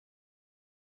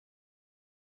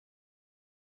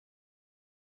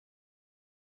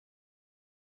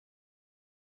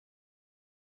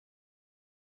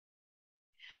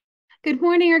Good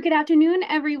morning or good afternoon,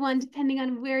 everyone, depending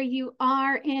on where you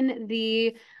are in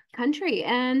the country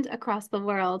and across the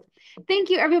world. Thank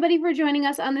you, everybody, for joining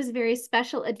us on this very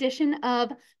special edition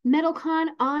of METALCON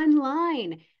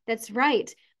Online. That's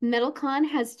right. METALCON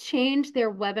has changed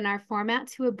their webinar format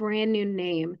to a brand new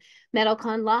name.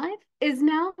 METALCON Live is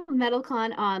now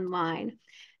METALCON Online.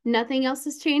 Nothing else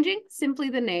is changing, simply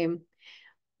the name.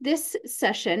 This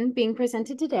session being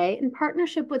presented today in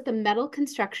partnership with the Metal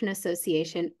Construction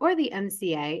Association, or the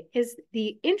MCA, is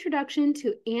the Introduction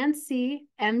to ANSI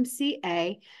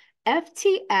MCA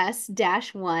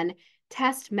FTS-1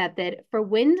 test method for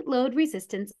wind load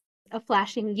resistance of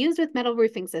flashing used with metal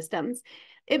roofing systems.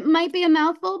 It might be a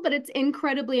mouthful, but it's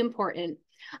incredibly important.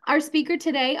 Our speaker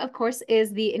today, of course,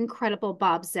 is the incredible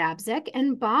Bob Zabzik,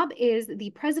 and Bob is the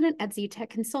president at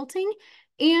ZTech Consulting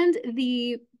and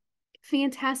the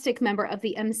fantastic member of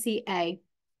the MCA.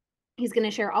 He's going to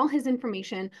share all his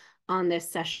information on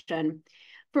this session.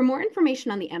 For more information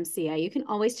on the MCA, you can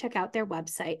always check out their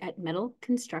website at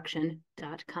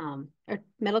metalconstruction.com or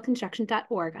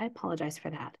metalconstruction.org. I apologize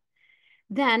for that.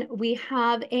 Then we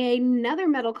have another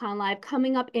MetalCon Live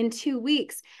coming up in 2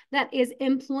 weeks. That is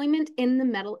employment in the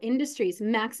metal industries,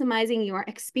 maximizing your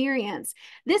experience.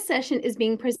 This session is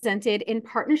being presented in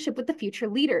partnership with the Future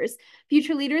Leaders.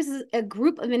 Future Leaders is a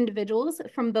group of individuals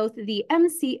from both the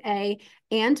MCA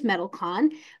and MetalCon,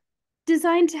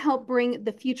 designed to help bring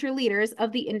the future leaders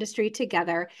of the industry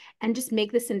together and just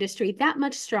make this industry that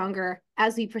much stronger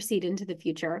as we proceed into the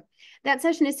future. That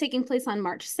session is taking place on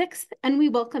March 6th, and we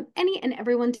welcome any and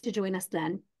everyone to join us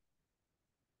then.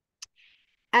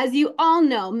 As you all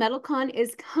know, MetalCon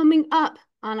is coming up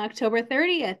on October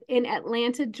 30th in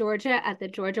Atlanta, Georgia at the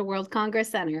Georgia World Congress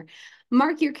Center.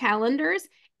 Mark your calendars,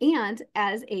 and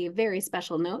as a very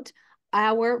special note,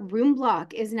 our room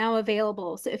block is now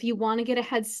available. So if you want to get a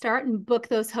head start and book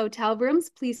those hotel rooms,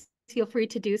 please feel free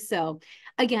to do so.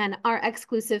 Again, our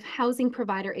exclusive housing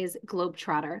provider is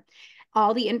Globetrotter.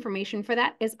 All the information for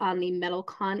that is on the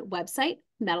MetalCon website,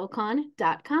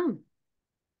 metalcon.com.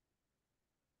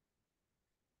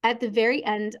 At the very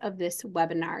end of this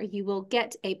webinar, you will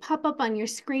get a pop-up on your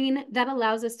screen that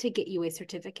allows us to get you a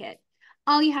certificate.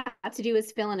 All you have to do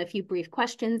is fill in a few brief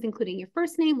questions, including your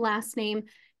first name, last name,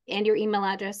 and your email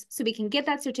address, so we can get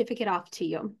that certificate off to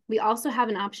you. We also have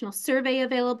an optional survey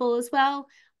available as well.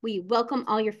 We welcome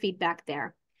all your feedback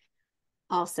there.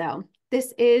 Also,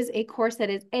 this is a course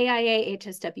that is AIA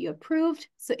HSW approved,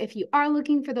 so if you are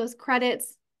looking for those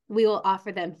credits, we will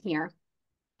offer them here.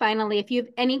 Finally, if you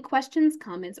have any questions,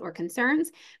 comments, or concerns,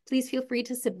 please feel free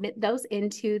to submit those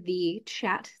into the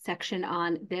chat section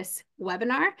on this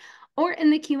webinar or in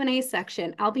the Q&A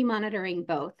section. I'll be monitoring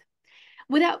both.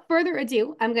 Without further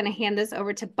ado, I'm going to hand this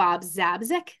over to Bob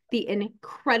Zabzik, the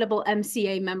incredible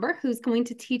MCA member, who's going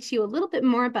to teach you a little bit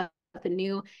more about the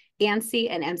new ANSI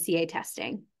and MCA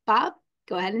testing. Bob,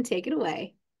 go ahead and take it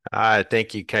away.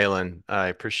 Thank you, Kaylin. I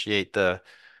appreciate the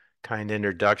kind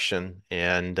introduction,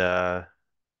 and I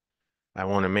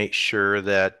want to make sure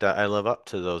that I live up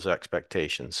to those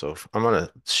expectations. So I'm going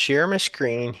to share my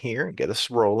screen here and get us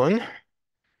rolling.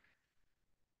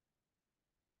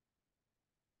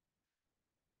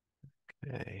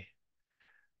 Okay.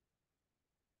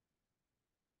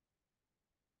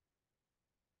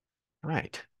 All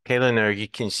right.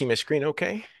 Kaylin, can you see my screen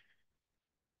okay?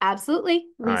 Absolutely.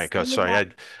 All We right, good. see Sorry,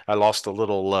 that. I lost a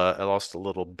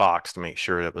little box to make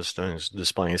sure that was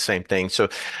displaying the same thing. So,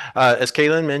 as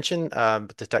Kaylin mentioned,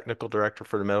 the technical director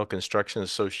for the Metal Construction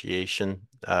Association.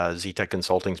 ZTech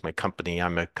Consulting is my company.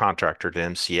 I'm a contractor to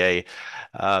MCA.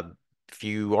 Uh, if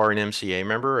you are an MCA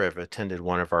member or have attended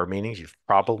one of our meetings, you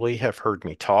probably have heard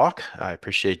me talk. I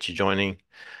appreciate you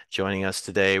joining us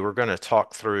today. We're going to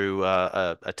talk through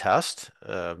a test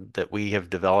that we have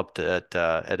developed at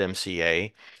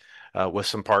MCA with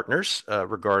some partners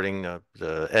regarding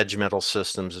the edge metal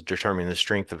systems, determining the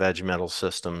strength of edge metal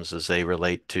systems as they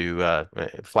relate to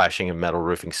flashing of metal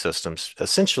roofing systems.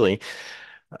 Essentially,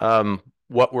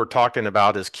 what we're talking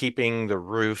about is keeping the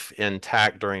roof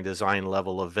intact during design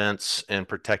level events and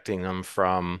protecting them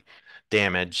from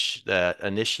damage that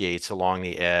initiates along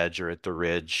the edge or at the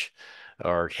ridge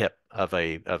or hip of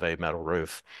a metal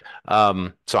roof. So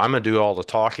I'm going to do all the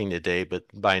talking today, but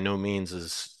by no means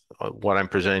is what I'm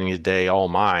presenting today all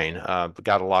mine.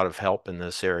 Got a lot of help in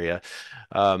this area.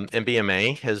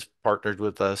 MBMA has partnered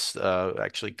with us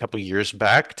actually a couple of years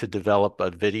back to develop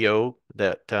a video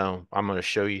that I'm going to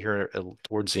show you here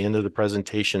towards the end of the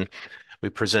presentation. We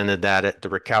presented that at the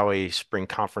RICOWI Spring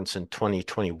Conference in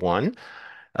 2021.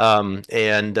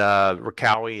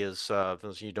 RICOWI is, for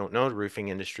those of you who don't know, the Roofing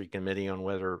Industry Committee on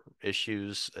Weather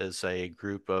Issues, is a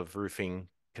group of roofing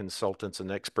consultants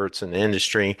and experts in the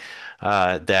industry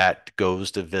that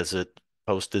goes to visit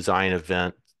post-design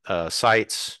event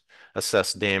sites,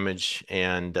 assess damage,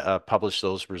 and publish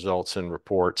those results and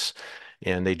reports.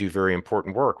 And they do very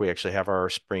important work. We actually have our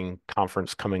spring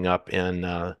conference coming up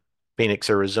in Phoenix,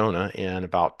 Arizona in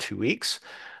about 2 weeks.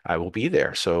 I will be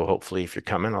there. So hopefully if you're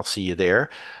coming, I'll see you there.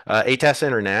 ATAS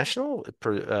International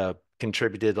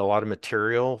contributed a lot of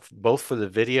material, both for the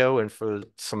video and for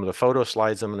some of the photo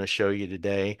slides I'm going to show you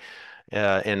today.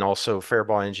 And also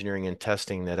Fairball Engineering and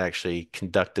Testing that actually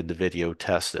conducted the video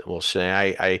test that we'll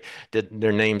say. I did,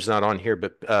 their name's not on here,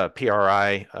 but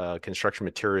PRI, Construction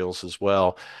Materials as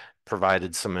well,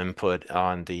 provided some input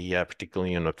on the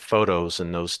particularly in the photos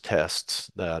and those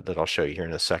tests that I'll show you here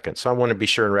in a second. So I want to be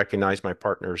sure and recognize my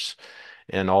partners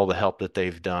and all the help that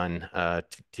they've done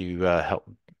to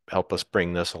help us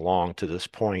bring this along to this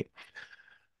point.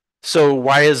 So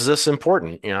why is this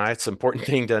important? You know, it's an important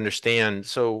thing to understand.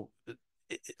 So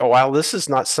while this is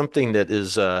not something that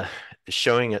is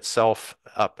showing itself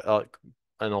up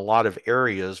in a lot of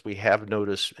areas, we have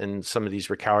noticed in some of these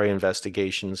RICOWI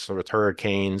investigations with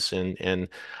hurricanes and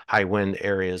high wind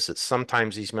areas that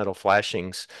sometimes these metal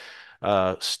flashings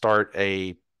start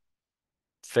a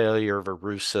failure of a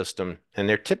roof system, and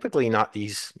they're typically not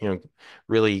these, you know,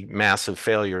 really massive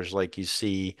failures like you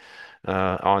see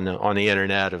on the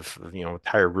internet of, you know,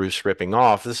 entire roofs ripping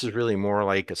off. This is really more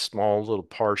like a small little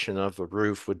portion of the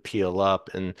roof would peel up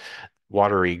and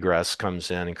water egress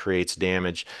comes in and creates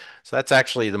damage. So that's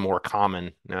actually the more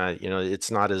common. You know,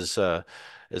 it's not as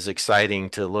exciting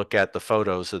to look at the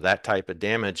photos of that type of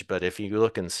damage, but if you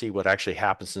look and see what actually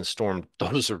happens in storm,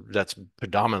 that's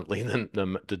predominantly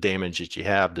the damage that you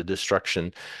have. The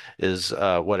destruction is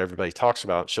what everybody talks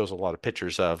about, shows a lot of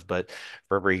pictures of, but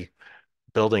for every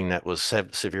building that was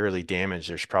severely damaged,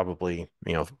 there's probably,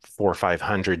 you know, 400 or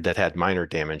 500 that had minor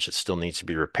damage that still needs to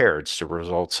be repaired. So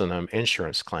results in an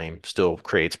insurance claim, still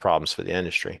creates problems for the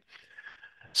industry.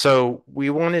 So we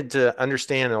wanted to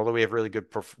understand, although we have really good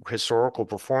historical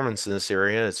performance in this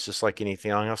area, it's just like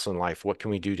anything else in life. What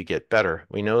can we do to get better?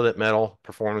 We know that metal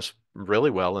performs really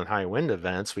well in high wind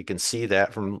events. We can see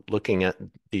that from looking at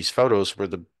these photos where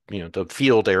the, you know, the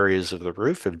field areas of the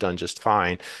roof have done just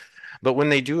fine. But when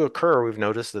they do occur, we've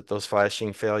noticed that those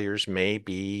flashing failures may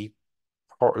be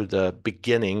the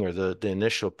beginning or the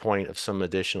initial point of some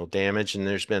additional damage. And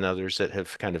there's been others that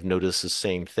have kind of noticed the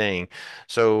same thing.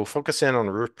 So focus in on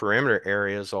the roof perimeter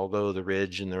areas, although the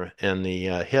ridge and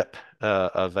the hip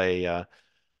of a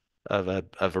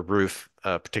roof,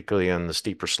 particularly on the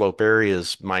steeper slope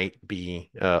areas, might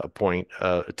be a point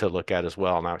to look at as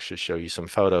well. And I'll just show you some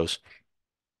photos.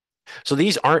 So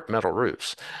these aren't metal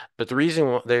roofs, but the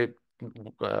reason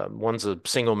one's a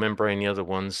single membrane, the other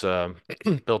one's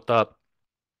built up.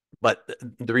 But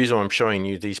the reason I'm showing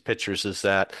you these pictures is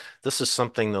that this is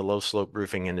something the low slope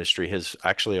roofing industry has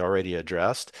actually already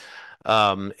addressed.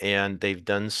 And they've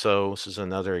done so. This is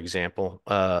another example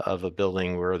of a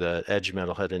building where the edge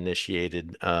metal had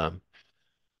initiated some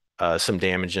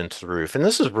damage into the roof. And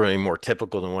this is really more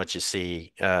typical than what you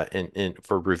see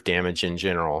for roof damage in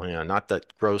general. You know, not that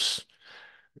gross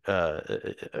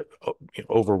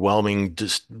overwhelming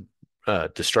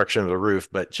destruction of the roof,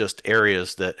 but just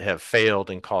areas that have failed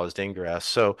and caused ingress.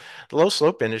 So the low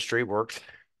slope industry worked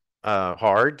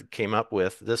hard, came up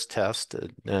with this test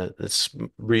that's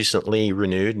recently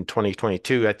renewed in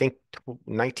 2022. I think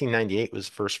 1998 was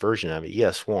the first version of it,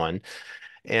 ES1.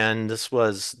 And this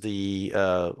was the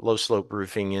low slope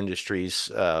roofing industry's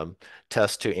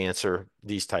test to answer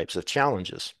these types of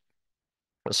challenges.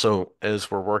 So as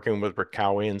we're working with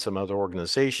RICOWI and some other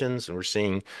organizations, and we're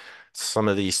seeing some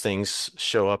of these things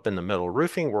show up in the metal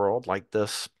roofing world, like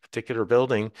this particular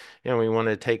building, and we want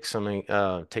to take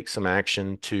some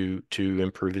action to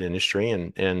improve the industry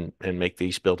and make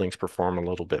these buildings perform a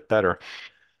little bit better.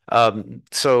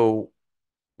 So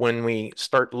when we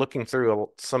start looking through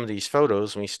some of these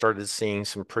photos, we started seeing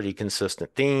some pretty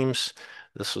consistent themes.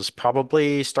 This was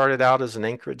probably started out as an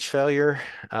anchorage failure.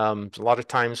 A lot of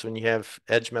times when you have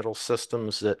edge metal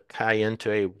systems that tie into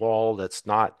a wall that's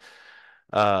not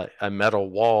a metal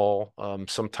wall,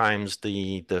 sometimes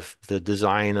the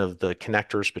design of the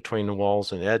connectors between the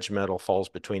walls and the edge metal falls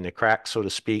between the cracks, so to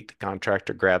speak. The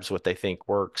contractor grabs what they think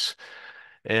works,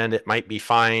 and it might be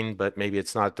fine, but maybe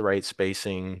it's not the right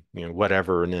spacing, you know,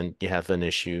 whatever, and then you have an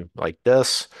issue like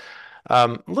this.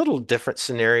 Little different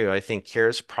scenario, I think here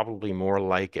is probably more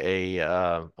like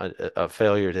a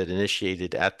failure that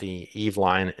initiated at the eave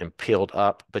line and peeled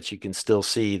up, but you can still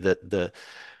see that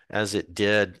as it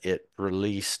did, it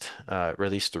released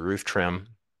the roof trim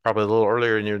probably a little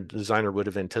earlier and your designer would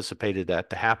have anticipated that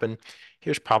to happen.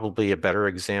 Here's probably a better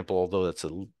example, although that's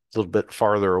a little bit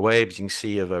farther away, but you can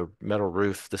see of a metal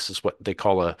roof. This is what they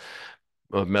call a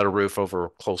metal roof over a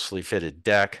closely fitted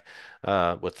deck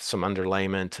with some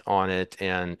underlayment on it,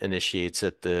 and initiates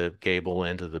at the gable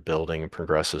end of the building and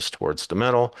progresses towards the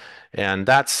middle. And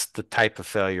that's the type of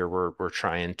failure we're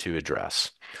trying to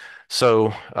address.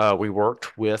 So we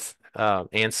worked with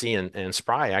ANSI and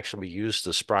SPRI. Actually, we used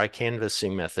the SPRI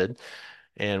canvassing method,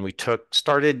 and we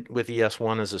started with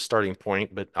ES1 as a starting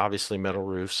point, but obviously metal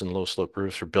roofs and low slope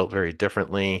roofs are built very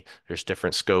differently. There's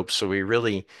different scopes. So we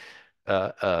really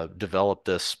developed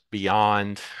this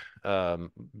beyond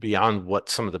what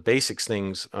some of the basics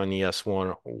things on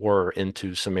ES1 were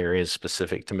into some areas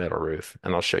specific to metal roof.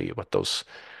 And I'll show you what those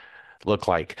look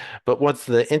like. But what's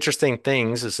the interesting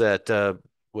things is that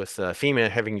with FEMA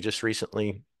having just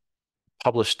recently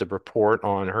published a report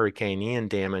on Hurricane Ian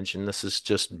damage, and this is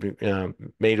just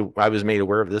I was made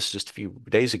aware of this just a few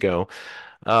days ago.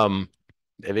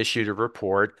 They've issued a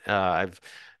report. I've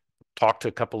talked to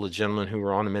a couple of gentlemen who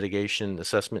were on the mitigation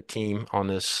assessment team on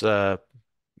this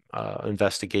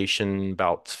investigation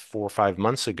about 4 or 5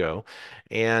 months ago,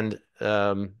 and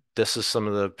this is some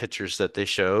of the pictures that they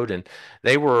showed, and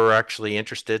they were actually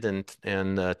interested in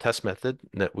the test method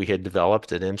that we had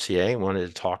developed at MCA and wanted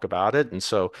to talk about it, and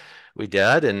so we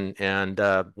did. And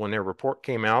when their report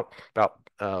came out about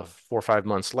 4 or 5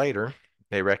 months later,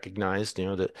 they recognized,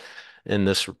 that in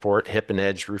this report, hip and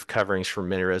edge roof coverings for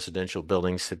many residential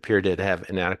buildings appeared to have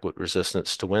inadequate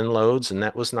resistance to wind loads, and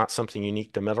that was not something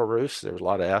unique to metal roofs. There was a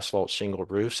lot of asphalt shingle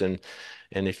roofs, and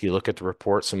if you look at the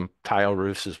report, some tile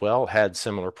roofs as well had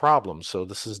similar problems. So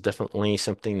this is definitely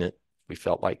something that we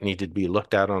felt like needed to be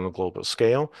looked at on a global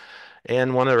scale.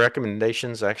 And one of the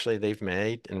recommendations actually they've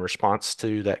made in response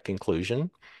to that conclusion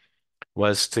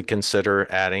was to consider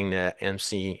adding the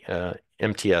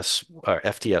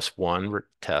FTS-1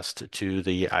 test to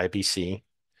the IBC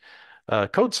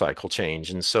code cycle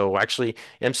change. And so actually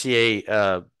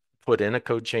MCA put in a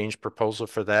code change proposal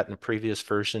for that in the previous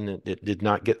version. It did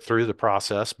not get through the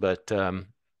process, but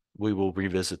we will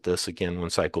revisit this again when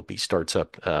Cycle B starts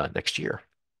up next year.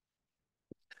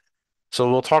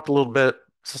 So we'll talk a little bit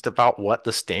just about what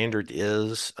the standard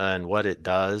is and what it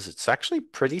does. It's actually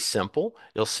pretty simple.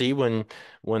 You'll see when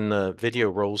the video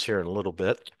rolls here in a little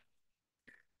bit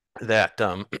that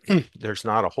there's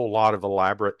not a whole lot of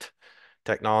elaborate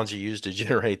technology used to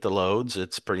generate the loads.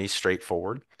 It's pretty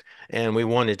straightforward. And we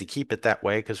wanted to keep it that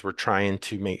way because we're trying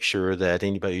to make sure that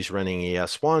anybody who's running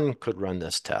ES1 could run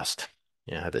this test.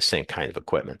 The same kind of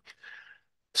equipment.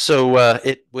 So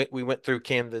we went through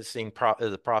canvassing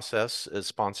the process is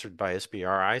sponsored by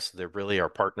SPRI, so they're really our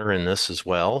partner in this as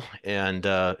well. And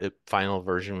final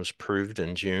version was approved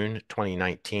in June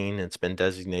 2019. It's been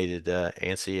designated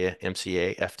ANSI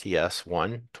MCA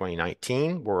FTS-1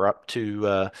 2019. We're up to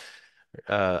a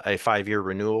 5-year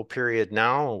renewal period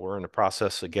now. We're in the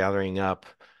process of gathering up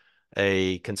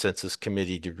a consensus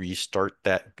committee to redo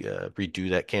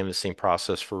that canvassing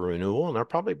process for renewal, and there'll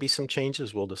probably be some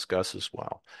changes we'll discuss as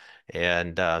well.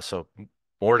 And so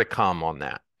more to come on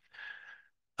that.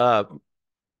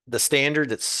 The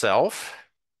standard itself,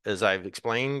 as I've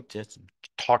explained,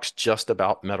 talks just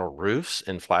about metal roofs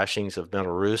and flashings of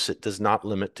metal roofs. It does not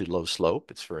limit to low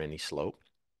slope. It's for any slope.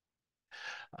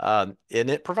 And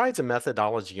it provides a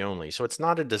methodology only, so it's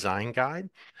not a design guide.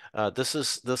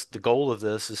 The goal of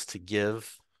this is to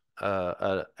give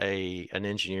an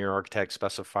engineer, architect,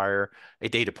 specifier a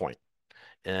data point,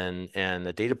 and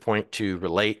the data point to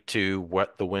relate to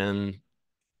what the wind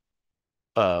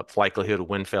likelihood of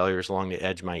wind failures along the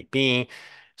edge might be,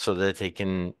 so that they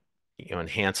can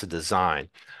enhance a design.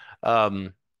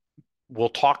 We'll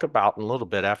talk about in a little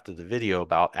bit after the video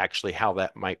about actually how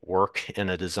that might work in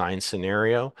a design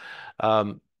scenario.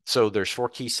 So there's 4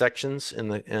 key sections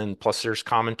and plus there's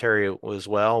commentary as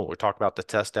well. We'll talk about the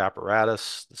test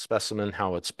apparatus, the specimen,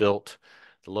 how it's built,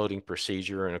 the loading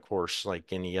procedure, and of course,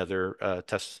 like any other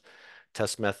test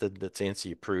method that's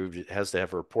ANSI approved, it has to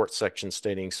have a report section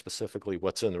stating specifically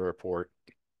what's in the report.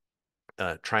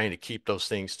 Trying to keep those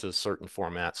things to a certain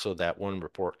format so that one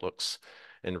report looks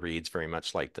and reads very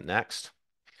much like the next.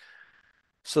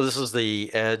 So this is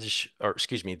the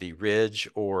the ridge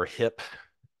or hip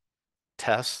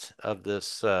test of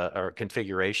this or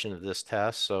configuration of this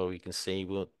test. So you can see,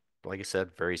 like I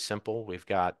said, very simple. We've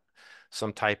got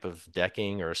some type of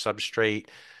decking or substrate.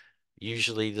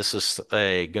 Usually this is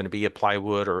going to be a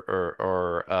plywood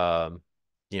or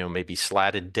maybe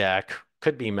slatted deck.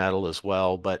 Could be metal as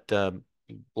well, but a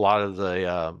lot of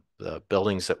the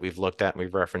buildings that we've looked at and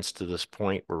we've referenced to this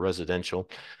point were residential.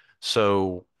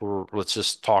 So let's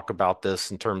just talk about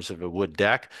this in terms of a wood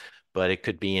deck, but it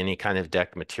could be any kind of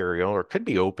deck material, or it could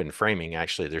be open framing.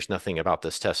 Actually, there's nothing about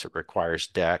this test that requires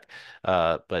deck,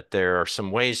 but there are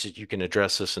some ways that you can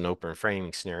address this in open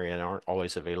framing scenario and aren't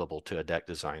always available to a deck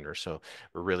designer. So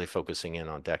we're really focusing in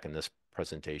on deck in this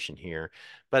presentation here.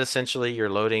 But essentially, you're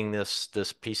loading this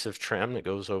piece of trim that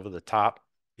goes over the top.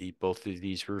 Both of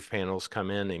these roof panels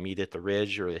come in, they meet at the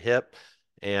ridge or the hip,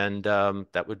 and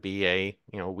that would be a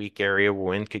weak area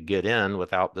where wind could get in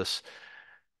without this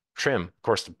trim. Of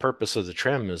course, the purpose of the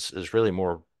trim is really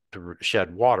more to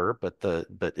shed water, but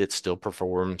it still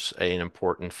performs an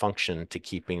important function to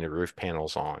keeping the roof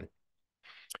panels on.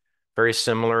 Very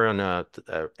similar on a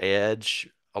edge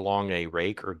along a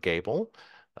rake or gable.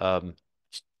 Um,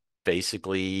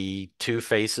 Basically, two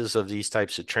faces of these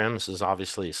types of trims is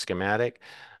obviously a schematic,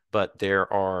 but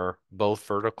there are both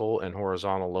vertical and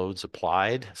horizontal loads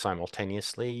applied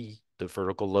simultaneously. The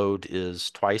vertical load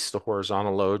is twice the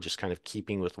horizontal load, just kind of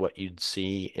keeping with what you'd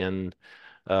see in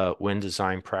wind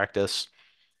design practice.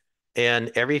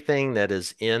 And everything that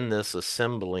is in this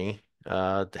assembly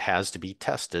has to be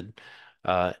tested.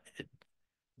 Uh,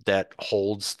 that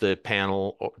holds the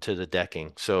panel to the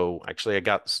decking. So actually,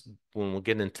 when we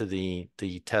get into the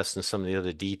test and some of the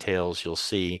other details, you'll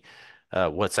see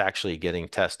what's actually getting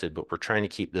tested. But we're trying to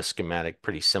keep this schematic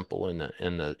pretty simple in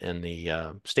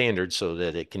the standard so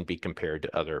that it can be compared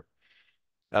to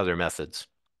other methods.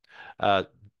 Uh,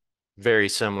 Very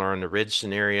similar in the ridge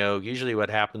scenario. Usually, what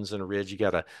happens in a ridge, you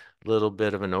got a little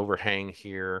bit of an overhang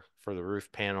here for the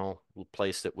roof panel, a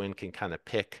place that wind can kind of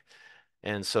pick.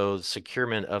 And so the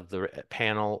securement of the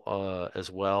panel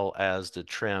as well as the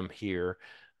trim here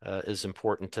is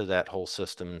important to that whole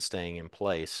system and staying in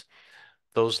place.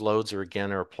 Those loads are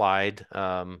applied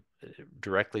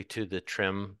directly to the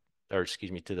trim, or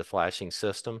excuse me, to the flashing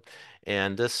system.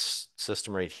 And this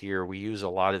system right here, we use a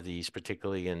lot of these,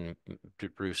 particularly in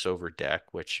roofs over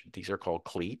deck, which these are called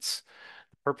cleats.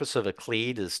 The purpose of a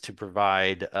cleat is to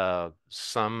provide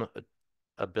some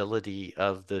ability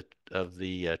of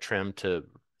the trim to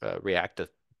react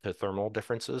to thermal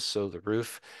differences. So the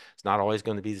roof is not always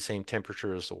going to be the same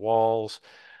temperature as the walls.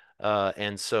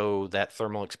 And so that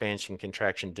thermal expansion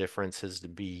contraction difference has to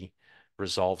be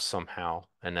resolved somehow,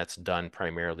 and that's done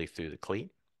primarily through the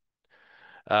cleat.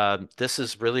 This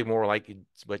is really more like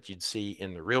what you'd see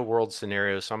in the real world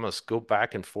scenario. So I'm going to go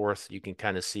back and forth. You can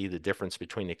kind of see the difference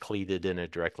between a cleated and a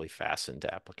directly fastened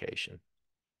application.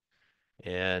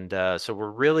 And so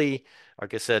we're really,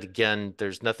 like I said, again,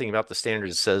 there's nothing about the standard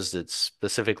that says it's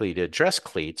specifically to address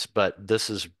cleats, but this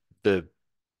is the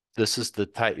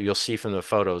type you'll see from the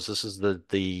photos. This is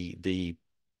the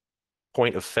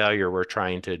point of failure we're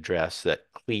trying to address, that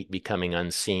cleat becoming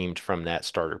unseamed from that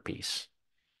starter piece.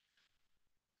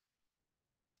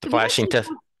 The So we flashing actually test.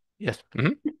 Yes.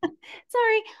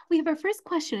 sorry, we have our first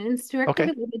question, and it's directly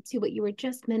Okay. related to what you were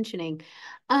just mentioning.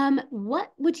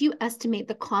 What would you estimate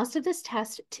the cost of this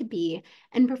test to be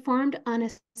and performed on a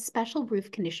special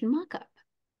roof condition mockup?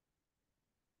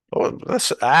 Well,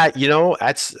 that's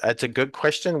a good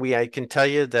question. I can tell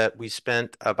you that we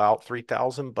spent about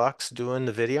 $3,000 doing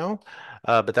the video,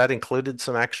 but that included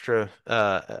some extra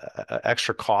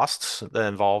costs that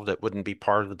involved that wouldn't be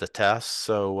part of the test.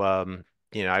 So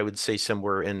I would say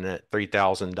somewhere in the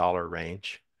 $3,000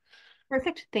 range.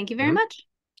 Perfect. Thank you very Mhm. much.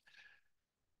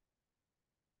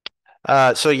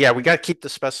 So yeah, we got to keep the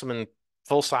specimen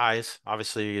full size.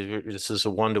 Obviously, this is a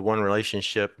one-to-one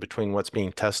relationship between what's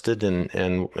being tested and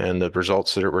the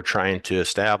results that we're trying to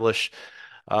establish.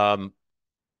 Um,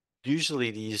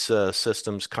 Usually these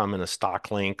systems come in a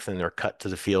stock length and they're cut to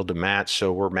the field to match.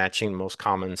 So we're matching the most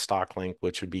common stock length,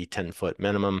 which would be 10-foot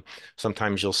minimum.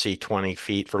 Sometimes you'll see 20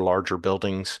 feet for larger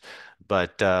buildings,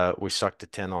 but we stuck to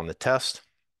 10 on the test.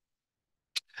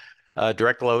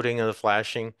 Direct loading of the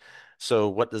flashing. So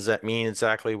what does that mean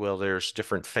exactly? Well, there's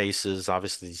different faces.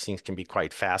 Obviously, these things can be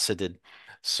quite faceted.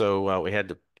 So we had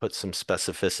to put some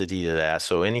specificity to that.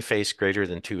 So any face greater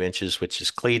than 2 inches, which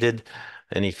is cleated,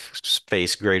 any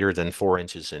face greater than 4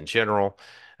 inches in general.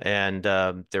 And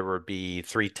there would be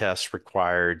 3 tests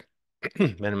required.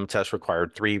 Minimum test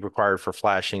required, 3 required for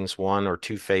flashings, 1 or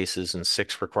 2 faces, and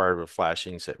 6 required for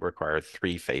flashings that required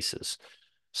 3 faces.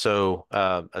 So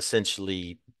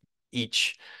essentially,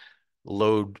 each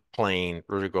load plane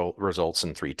results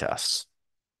in 3 tests.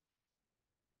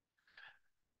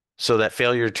 So that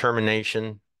failure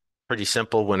determination, pretty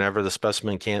simple whenever the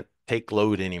specimen can't take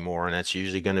load anymore, and that's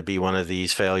usually going to be one of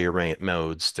these failure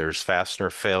modes. There's fastener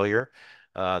failure.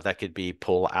 That could be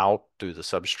pull out through the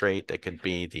substrate. That could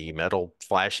be the metal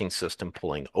flashing system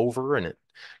pulling over and it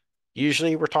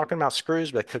Usually we're talking about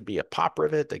screws, but it could be a pop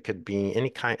rivet. That could be any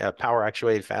kind of power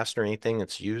actuated fastener, anything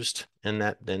that's used in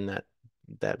that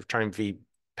we're trying to be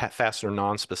fastener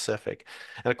non-specific.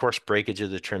 And of course, breakage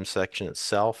of the trim section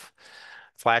itself.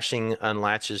 Flashing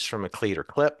unlatches from a cleat or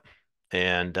clip.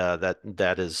 And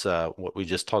that is what we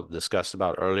just discussed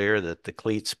about earlier, that the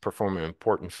cleats perform an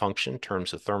important function in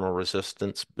terms of thermal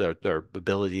resistance, their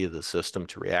ability of the system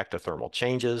to react to thermal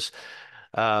changes.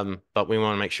 But we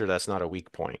want to make sure that's not a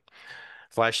weak point.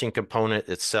 Flashing component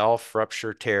itself,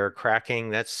 rupture, tear, cracking,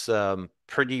 that's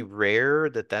pretty rare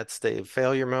that's the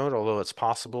failure mode, although it's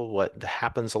possible. What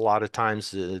happens a lot of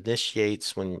times, it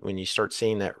initiates when you start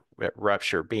seeing that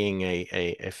rupture being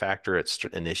a factor, it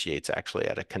initiates actually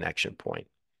at a connection point.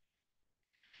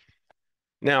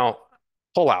 Now,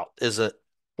 pullout is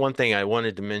one thing I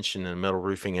wanted to mention in the metal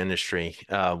roofing industry.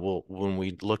 When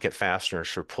we look at fasteners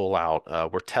for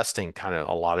pullout, we're testing kind of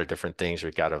a lot of different things.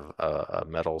 We've got a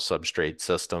metal substrate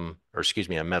system, or excuse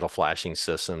me, a metal flashing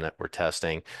system that we're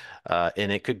testing,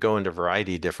 and it could go into a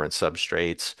variety of different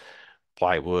substrates,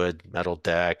 plywood, metal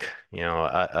deck,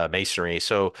 masonry.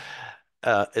 So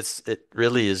it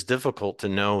really is difficult to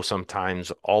know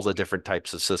sometimes all the different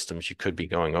types of systems you could be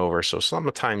going over. So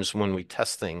sometimes when we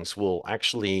test things, we'll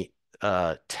actually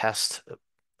test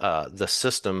the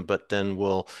system, but then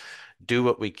we'll do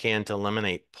what we can to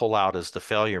eliminate pullout as the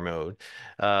failure mode.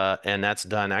 And that's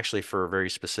done actually for a very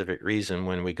specific reason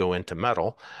when we go into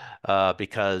metal,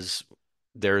 because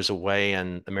there's a way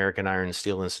in American Iron and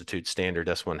Steel Institute standard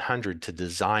S100 to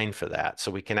design for that. So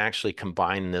we can actually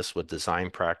combine this with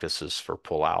design practices for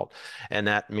pullout. And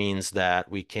that means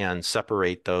that we can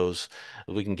separate those.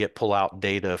 We can get pullout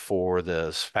data for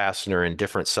the fastener in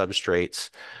different substrates.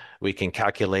 We can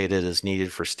calculate it as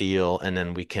needed for steel, and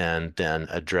then we can then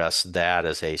address that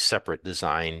as a separate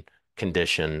design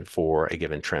condition for a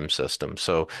given trim system.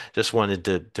 So just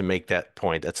wanted to make that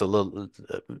point. That's a little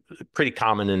pretty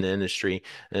common in the industry.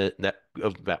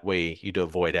 That way you'd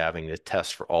avoid having to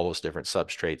test for all those different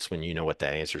substrates when you know what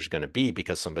that answer is going to be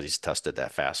because somebody's tested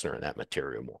that fastener and that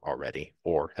material already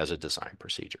or has a design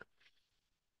procedure.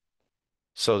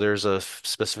 So there's a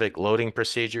specific loading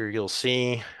procedure you'll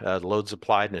see. Loads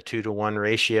applied in a 2-to-1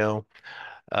 ratio.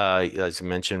 As I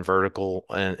mentioned, vertical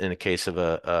in a case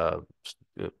of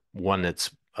one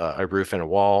that's a roof and a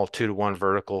wall, 2-to-1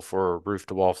 vertical for roof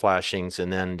to wall flashings,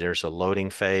 and then there's a loading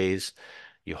phase.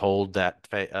 You hold that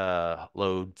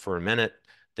load for a minute,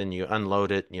 then you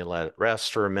unload it and you let it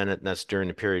rest for a minute, and that's during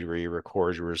the period where you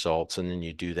record your results, and then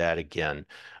you do that again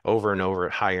over and over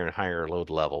at higher and higher load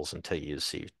levels until you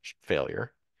see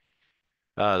failure.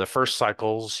 The first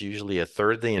cycle is usually a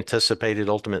third of the anticipated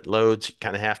ultimate loads. You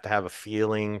kind of have to have a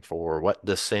feeling for what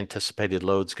this anticipated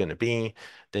load's going to be.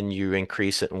 Then you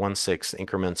increase it in 1/6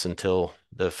 increments until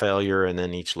the failure, and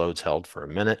then each load's held for a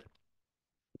minute.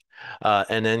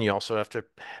 And then you also have to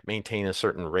maintain a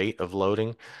certain rate of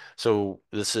loading. So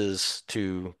this is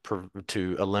to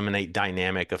eliminate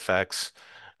dynamic effects.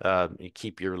 You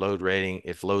keep your load rating.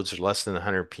 If loads are less than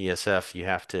 100 PSF, you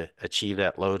have to achieve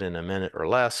that load in a minute or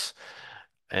less.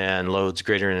 And loads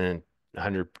greater than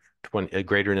 120,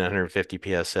 greater than 150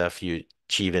 PSF, you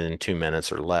achieve it in 2 minutes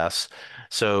or less.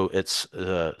 So it's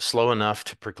slow enough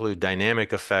to preclude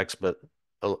dynamic effects, but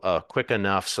quick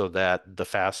enough so that the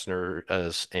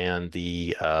fasteners and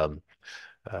the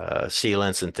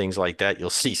sealants and things like that, you'll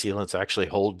see sealants actually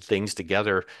hold things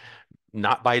together,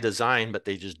 not by design, but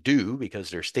they just do because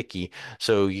they're sticky.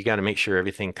 So you got to make sure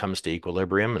everything comes to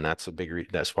equilibrium, and that's a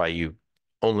big that's why you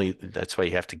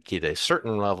have to get a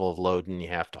certain level of load and you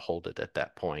have to hold it at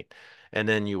that point. And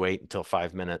then you wait until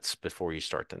 5 minutes before you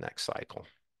start the next cycle.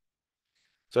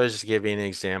 So just to give you an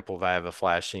example, if I have a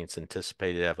flashing, it's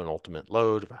anticipated to have an ultimate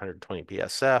load of 120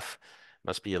 PSF,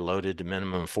 must be loaded to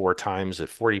minimum 4 times at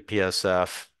 40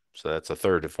 PSF. So that's a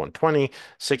third of 120,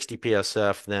 60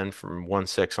 PSF, then from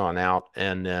 1/6 on out,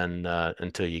 and then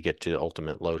until you get to the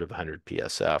ultimate load of 100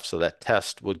 PSF. So that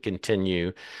test would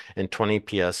continue in 20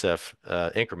 PSF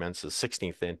increments, the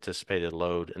 16th anticipated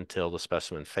load, until the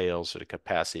specimen fails or the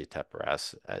capacity of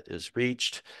apparatus is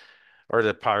reached, or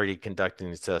the party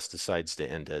conducting the test decides to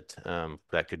end it.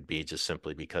 That could be just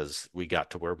simply because we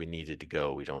got to where we needed to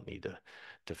go. We don't need to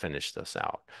finish this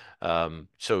out.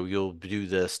 So you'll do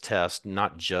this test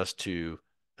not just to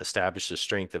establish the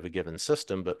strength of a given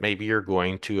system, but maybe you're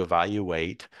going to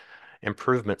evaluate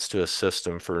improvements to a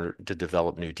system to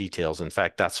develop new details. In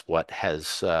fact, that's what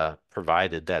has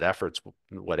provided that efforts,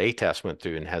 what ATAS went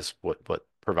through, and has what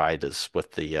provided us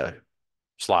with the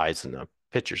slides and the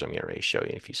pictures I'm going to show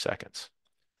you in a few seconds.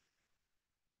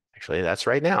 Actually, that's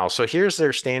right now. So here's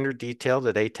their standard detail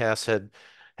that ATAS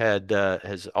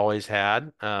has always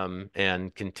had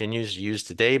and continues to use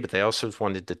today, but they also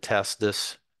wanted to test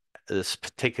this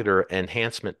particular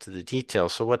enhancement to the detail.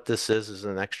 So what this is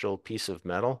an extra piece of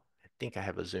metal. I think I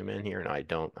have a zoom in here, and I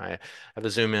don't. I have a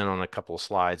zoom in on a couple of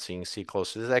slides so you can see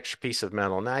closer. This extra piece of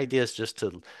metal, and the idea is just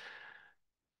to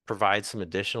provide some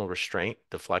additional restraint,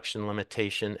 deflection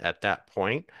limitation at that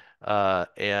point.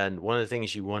 And one of the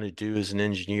things you want to do as an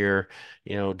engineer,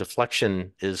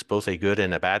 deflection is both a good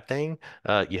and a bad thing.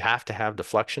 You have to have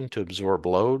deflection to absorb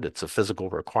load. It's a physical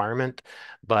requirement,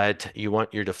 but you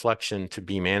want your deflection to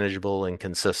be manageable and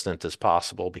consistent as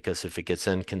possible, because if it gets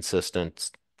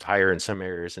inconsistent, higher in some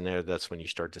areas in there, that's when you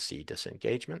start to see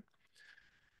disengagement.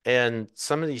 And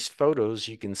some of these photos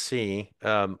you can see,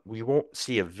 we won't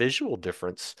see a visual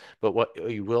difference, but what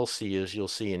you will see is you'll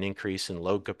see an increase in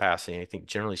load capacity. I think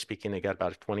generally speaking, they got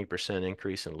about a 20%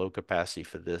 increase in load capacity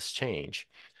for this change.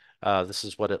 This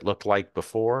is what it looked like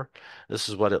before. This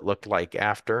is what it looked like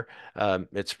after.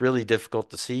 It's really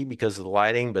difficult to see because of the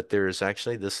lighting, but there's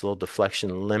actually this little deflection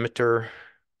limiter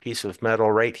piece of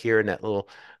metal right here, and that little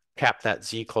cap that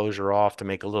Z closure off to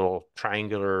make a little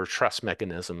triangular truss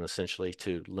mechanism essentially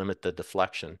to limit the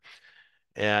deflection.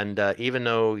 And even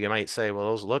though you might say,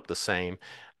 well, those look the same,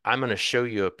 I'm going to show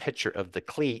you a picture of the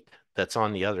cleat that's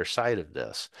on the other side of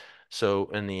this. So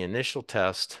in the initial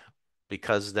test,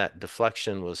 because that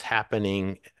deflection was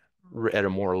happening at a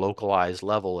more localized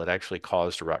level, it actually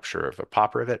caused a rupture of a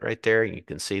pop rivet right there. You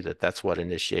can see that that's what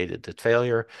initiated the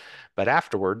failure. But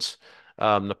afterwards,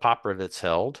 the pop rivets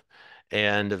held.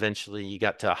 And eventually you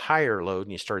got to a higher load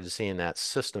and you started seeing that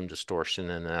system distortion,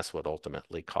 and that's what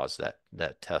ultimately caused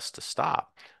that test to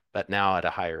stop, but now at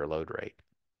a higher load rate.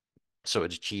 So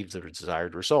it achieves the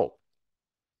desired result.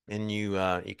 And you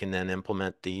can then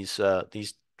implement these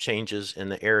changes in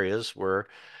the areas where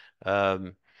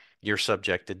you're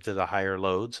subjected to the higher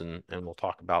loads, and we'll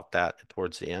talk about that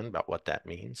towards the end, about what that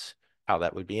means, how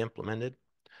that would be implemented.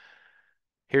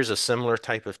 Here's a similar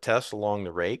type of test along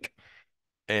the rake.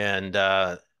 And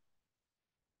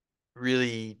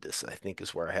really, this I think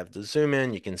is where I have the zoom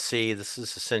in. You can see this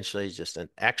is essentially just an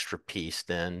extra piece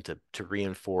then to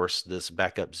reinforce this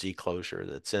backup Z closure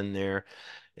that's in there.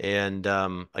 And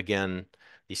again,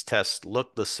 these tests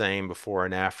look the same before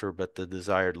and after, but the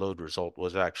desired load result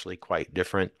was actually quite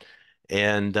different.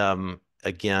 And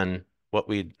again, what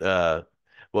we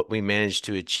managed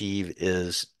to achieve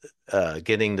is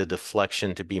getting the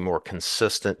deflection to be more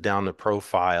consistent down the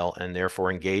profile, and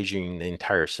therefore engaging the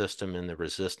entire system in the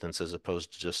resistance as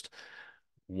opposed to just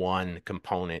one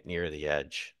component near the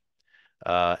edge.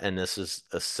 And this is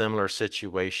a similar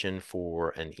situation for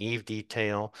an eave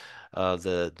detail.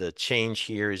 The change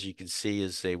here, as you can see,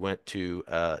 is they went to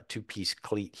two-piece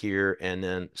cleat here and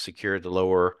then secured the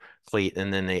lower cleat,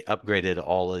 and then they upgraded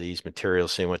all of these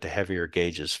materials. So they went to heavier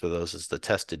gauges for those as the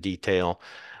tested detail.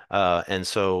 And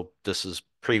so this is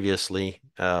previously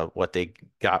what they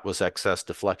got was excess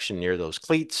deflection near those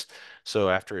cleats. So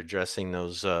after addressing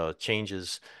those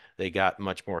changes, they got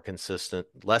much more consistent,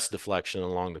 less deflection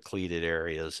along the cleated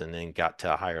areas, and then got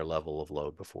to a higher level of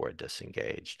load before it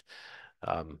disengaged.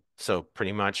 So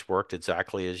pretty much worked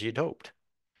exactly as you'd hoped.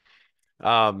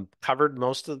 Covered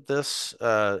most of this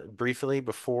briefly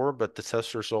before, but the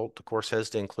test result, of course, has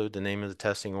to include the name of the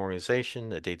testing organization,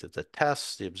 the date of the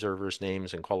test, the observers'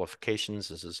 names and qualifications.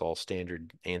 This is all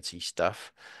standard ANSI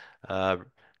stuff.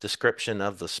 Description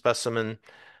of the specimen,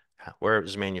 where it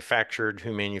was manufactured,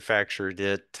 who manufactured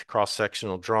it,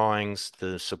 cross-sectional drawings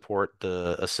to support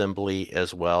the assembly,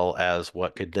 as well as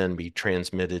what could then be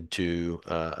transmitted to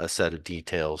a set of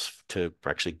details to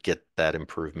actually get that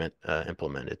improvement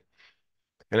implemented.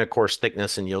 And of course,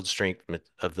 thickness and yield strength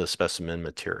of the specimen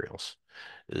materials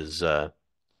is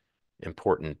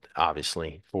important,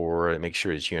 obviously, for make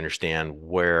sure that you understand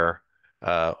where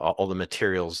all the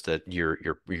materials that you're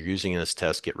using in this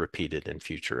test get repeated in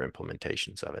future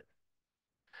implementations of it.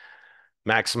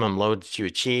 Maximum load that you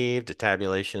achieved, the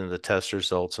tabulation of the test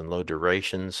results and load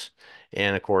durations.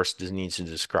 And of course, this needs to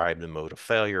describe the mode of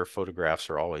failure. Photographs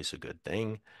are always a good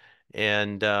thing.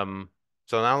 And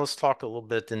so now let's talk a little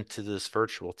bit into this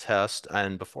virtual test.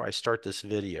 And before I start this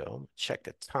video, check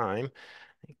the time.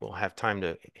 I think we'll have time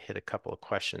to hit a couple of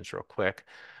questions real quick.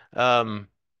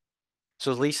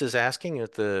 So Lisa's asking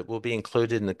if will be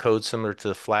included in the code similar to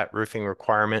the flat roofing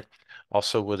requirement.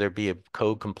 Also, will there be a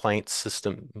code compliance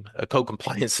system,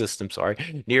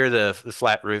 sorry, near the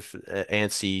flat roof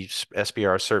ANSI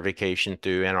SPR certification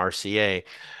through NRCA?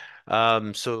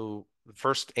 So the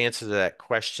first answer to that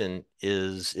question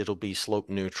is it'll be slope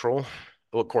neutral.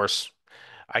 Well, of course,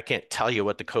 I can't tell you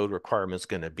what the code requirement is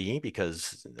going to be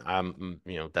because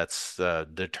that's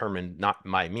determined not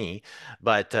by me.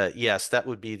 But yes, that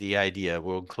would be the idea.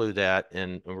 We'll include that,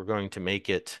 and we're going to make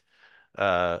it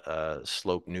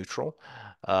slope neutral.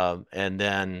 And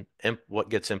then what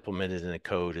gets implemented in the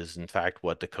code is, in fact,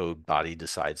 what the code body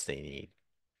decides they need.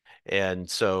 And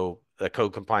so a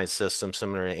code compliance system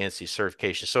similar to ANSI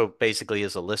certification. So basically,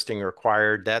 is a listing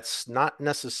required? That's not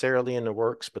necessarily in the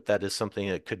works, but that is something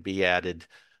that could be added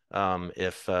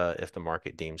if the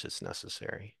market deems it's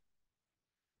necessary.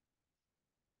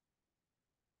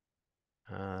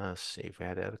 Let's see if we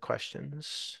had other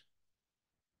questions.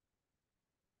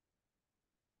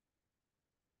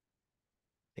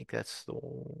 I think that's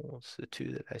the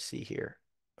two that I see here.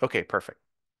 Okay, perfect.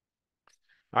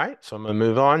 All right, so I'm going to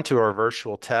move on to our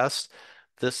virtual test.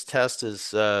 This test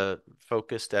is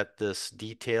focused at this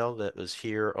detail that was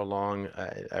here along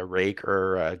a rake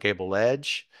or a gable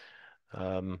edge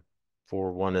um,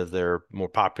 for one of their more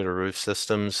popular roof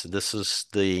systems. This is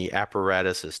the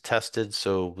apparatus is tested,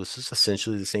 so this is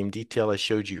essentially the same detail I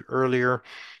showed you earlier,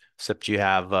 except you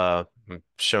have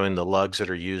showing the lugs that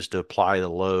are used to apply the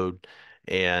load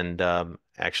and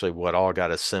actually what all got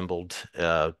assembled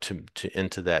to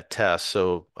into that test.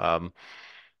 So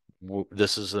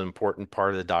this is an important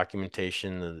part of the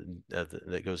documentation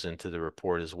that goes into the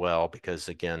report as well, because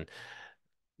again,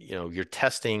 you're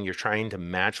testing, you're trying to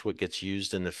match what gets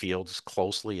used in the field as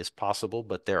closely as possible,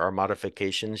 but there are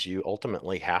modifications you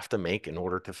ultimately have to make in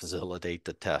order to facilitate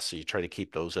the test. So you try to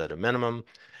keep those at a minimum.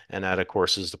 And that, of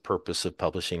course, is the purpose of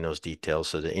publishing those details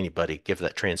so that anybody give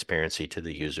that transparency to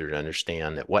the user to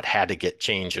understand that what had to get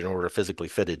changed in order to physically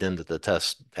fit it into the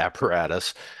test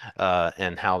apparatus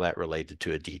and how that related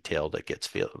to a detail that gets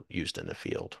used in the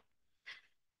field.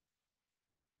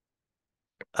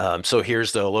 So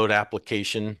here's the load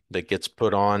application that gets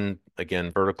put on,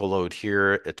 again, vertical load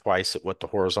here at twice at what the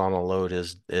horizontal load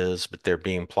is, but they're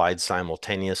being applied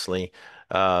simultaneously,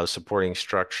 supporting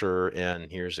structure. And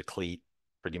here's a cleat,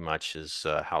 pretty much is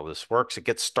how this works. It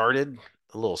gets started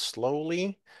a little slowly.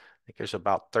 I think there's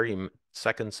about 30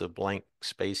 seconds of blank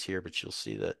space here, but you'll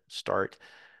see that start.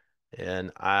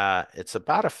 And it's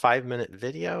about a 5-minute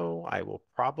video. I will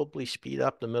probably speed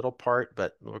up the middle part,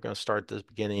 but we're going to start at the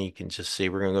beginning. You can just see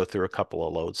we're going to go through a couple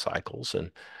of load cycles, and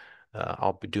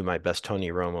I'll do my best Tony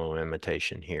Romo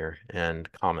imitation here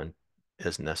and comment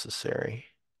as necessary.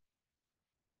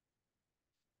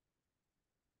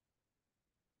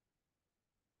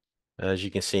 As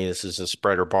you can see, this is a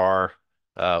spreader bar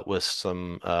with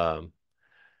some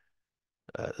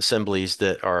assemblies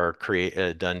that are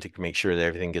done to make sure that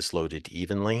everything gets loaded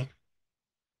evenly.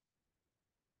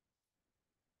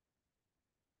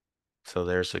 So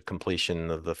there's a completion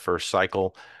of the first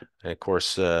cycle. And of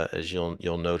course, as you'll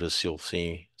notice, you'll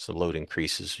see as the load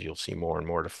increases, you'll see more and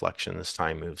more deflection as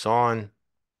time moves on.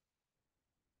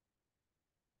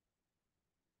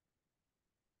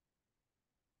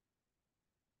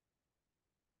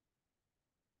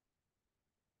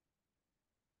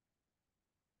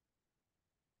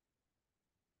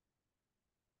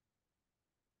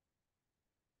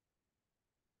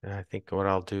 And I think what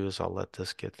I'll do is I'll let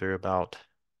this get through about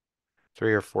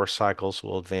 3 or 4 cycles.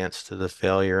 We'll advance to the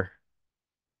failure.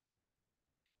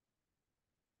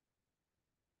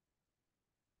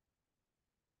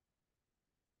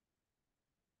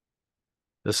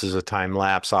 This is a time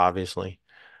lapse, obviously.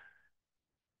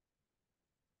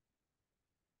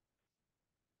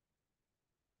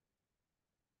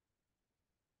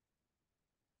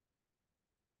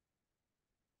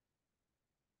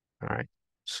 All right.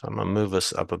 So I'm going to move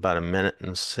us up about a minute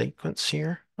in sequence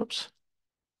here. Oops.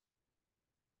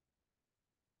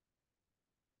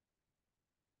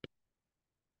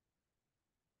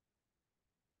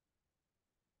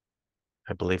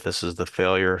 I believe this is the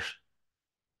failure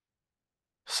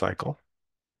cycle.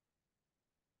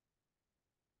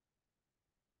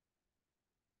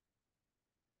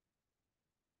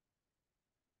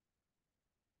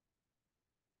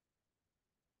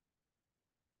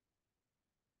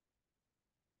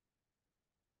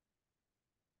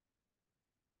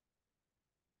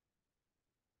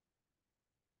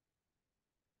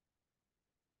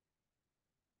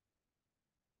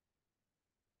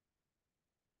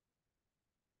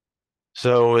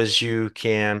 So as you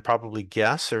can probably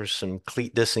guess, there's some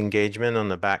cleat disengagement on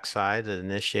the backside that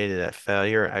initiated that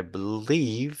failure. I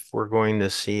believe we're going to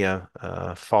see a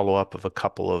follow-up of a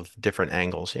couple of different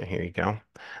angles. Yeah, here you go.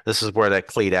 This is where that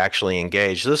cleat actually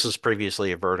engaged. This is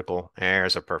previously a vertical.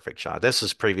 There's a perfect shot. This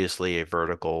is previously a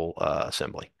vertical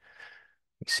assembly.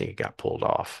 You see it got pulled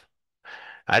off.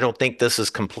 I don't think this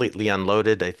is completely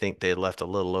unloaded. I think they left a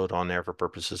little load on there for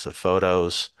purposes of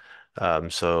photos.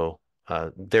 So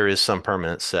there is some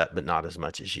permanent set, but not as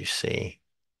much as you see.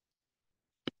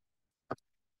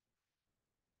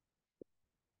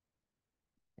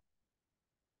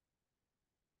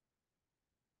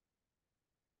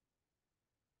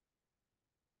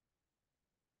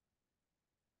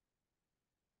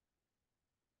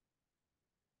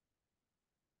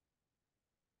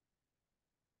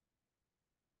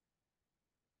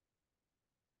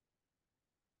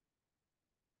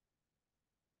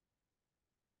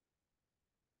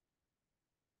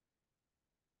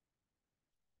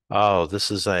 Oh,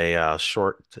 this is a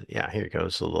short, yeah, here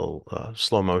goes a little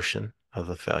slow motion of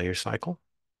the failure cycle.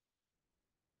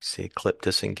 See a clip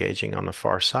disengaging on the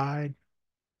far side,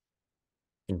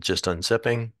 and just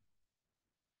unzipping.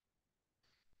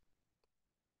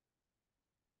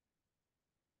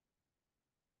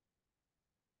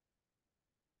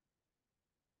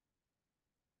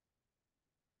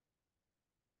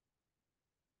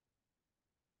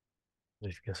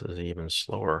 I guess it's even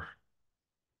slower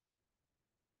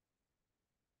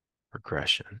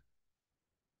progression.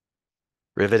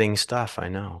 Riveting stuff, I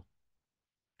know.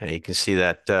 And you can see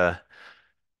that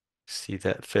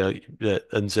failure,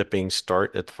 that unzipping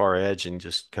start at the far edge and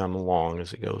just come along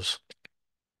as it goes.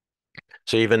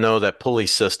 So even though that pulley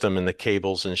system and the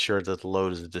cables ensure that the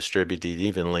load is distributed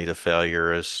evenly, the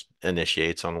failure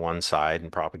initiates on one side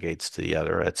and propagates to the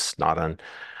other. It's not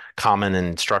uncommon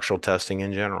in structural testing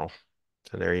in general.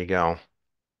 So there you go.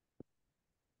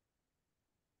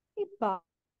 Hey, Bob.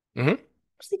 Hmm.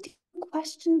 Actually, two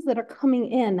questions that are coming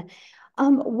in.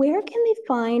 Where can they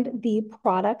find the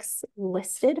products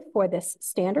listed for this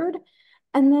standard?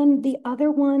 And then the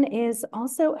other one is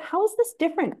also, how is this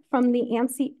different from the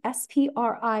ANSI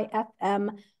SPRI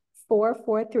FM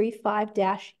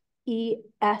 4435-ES1?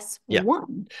 Yeah.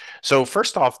 So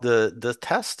first off, the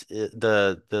test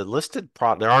the listed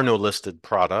product, there are no listed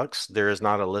products. There is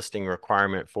not a listing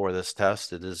requirement for this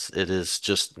test. It is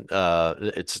just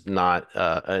it's not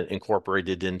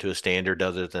incorporated into a standard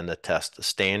other than the test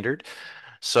standard.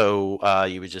 So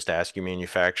you would just ask your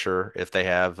manufacturer if they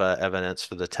have evidence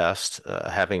for the test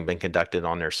having been conducted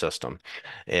on their system,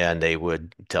 and they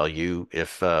would tell you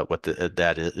if what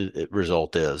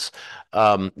result is.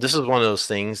 This is one of those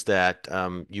things that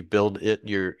you build it.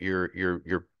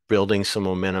 You're building some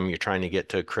momentum. You're trying to get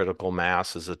to a critical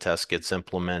mass as the test gets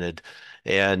implemented,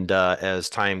 and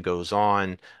as time goes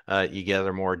on, you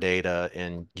gather more data,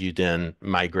 and you then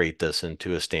migrate this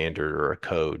into a standard or a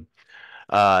code.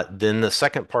 Then the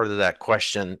second part of that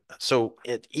question, so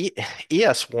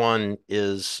ES1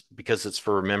 is because it's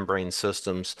for membrane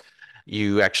systems,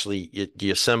 you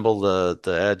assemble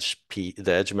the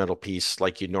edge metal piece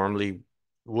like you normally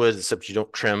would, except you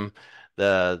don't trim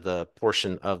the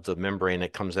portion of the membrane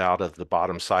that comes out of the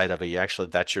bottom side of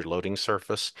it. That's your loading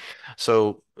surface.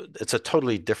 So it's a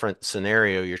totally different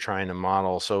scenario you're trying to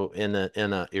model. So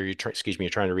you're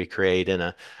trying to recreate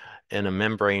in a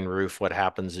membrane roof, what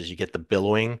happens is you get the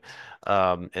billowing.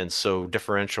 And so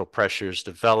differential pressures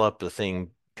develop, the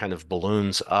thing kind of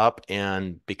balloons up.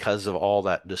 And because of all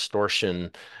that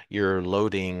distortion, your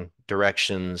loading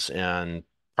directions and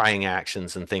prying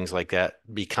actions and things like that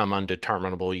become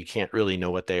undeterminable. You can't really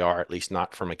know what they are, at least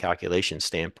not from a calculation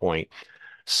standpoint.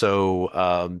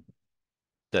 So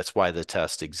that's why the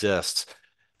test exists.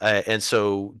 And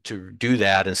so to do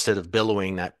that, instead of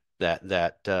billowing that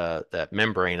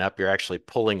membrane up, you're actually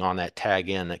pulling on that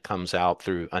tag end that comes out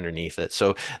through underneath it.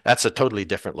 So that's a totally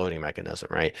different loading mechanism,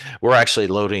 right? We're actually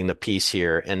loading the piece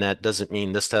here, and that doesn't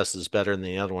mean this test is better than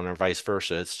the other one or vice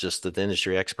versa. It's just that the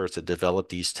industry experts that developed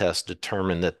these tests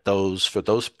determined that for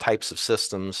those types of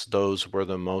systems, those were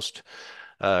the most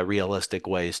realistic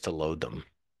ways to load them.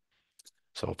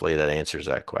 So hopefully that answers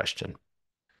that question.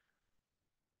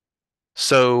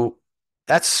 So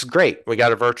that's great. We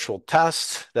got a virtual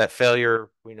test. That failure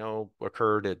we know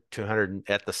occurred at 200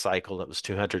 at the cycle. That was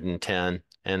 210,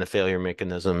 and the failure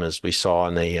mechanism, as we saw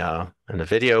in the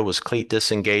video, was cleat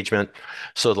disengagement.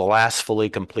 So the last fully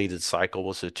completed cycle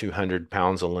was a 200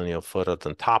 pounds of lineal foot at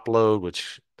the top load,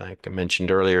 which like I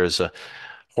mentioned earlier is a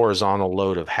horizontal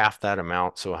load of half that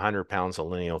amount, so 100 pounds of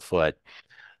lineal foot.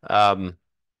 Um,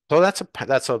 so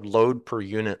that's a load per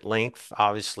unit length.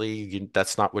 Obviously,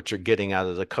 that's not what you're getting out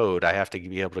of the code. I have to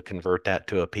be able to convert that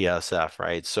to a PSF,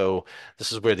 right? So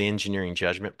this is where the engineering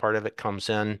judgment part of it comes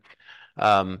in.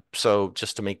 So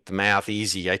just to make the math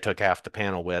easy, I took half the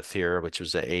panel width here, which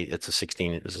was it was a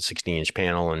 16-inch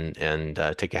panel, and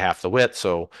take a half the width.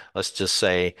 So let's just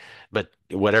say, but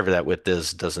whatever that width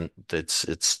is, doesn't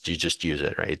it's you just use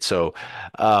it, right? So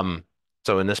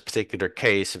in this particular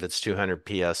case, if it's 200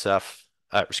 PSF,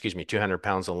 excuse me, 200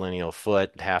 pounds of lineal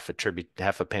foot, half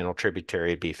a panel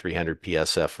tributary would be 300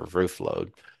 PSF of roof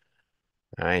load.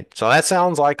 All right, so that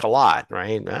sounds like a lot,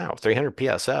 right? Wow, 300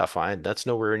 PSF, that's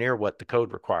nowhere near what the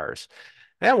code requires.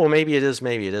 Yeah, well, maybe it is,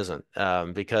 maybe it isn't,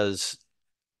 because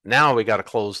now we got to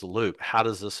close the loop. How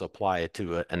does this apply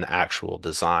to an actual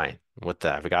design with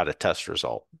that? We got a test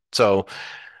result. So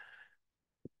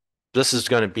this is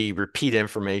going to be repeat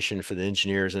information for the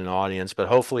engineers in the audience, but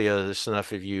hopefully there's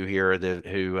enough of you here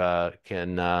who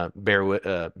can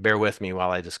bear with me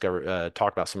while I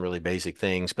talk about some really basic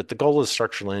things. But the goal of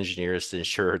structural engineers is to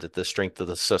ensure that the strength of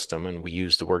the system, and we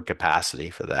use the word capacity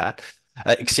for that,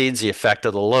 exceeds the effect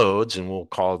of the loads, and we'll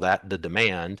call that the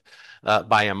demand.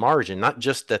 By a margin, not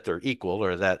just that they're equal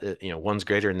or that one's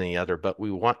greater than the other, but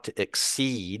we want to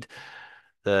exceed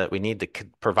we need to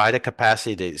provide a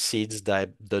capacity that exceeds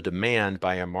the demand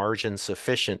by a margin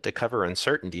sufficient to cover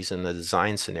uncertainties in the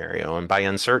design scenario. And by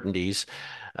uncertainties,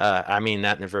 I mean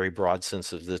that in a very broad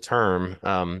sense of the term.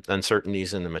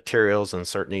 Uncertainties in the materials,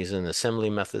 uncertainties in assembly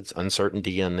methods,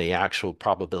 uncertainty in the actual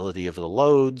probability of the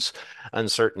loads,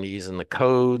 uncertainties in the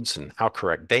codes and how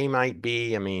correct they might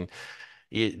be. I mean,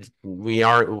 we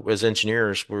are, as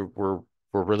engineers, we're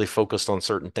really focused on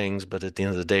certain things, but at the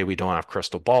end of the day, we don't have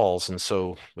crystal balls, and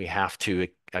so we have to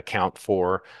account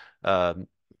for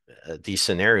these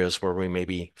scenarios where we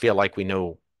maybe feel like we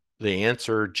know the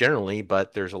answer generally,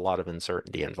 but there's a lot of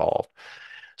uncertainty involved.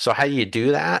 So how do you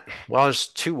do that? Well, there's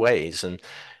two ways, and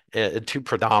two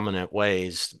predominant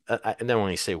ways. And then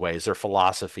when you say ways, they're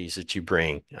philosophies that you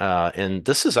bring. And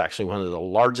this is actually one of the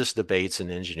largest debates in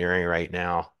engineering right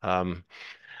now,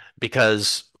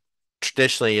 because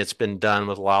traditionally it's been done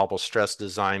with allowable stress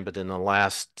design, but in the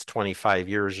last 25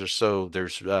 years or so,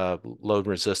 there's load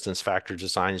resistance factor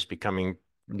design is becoming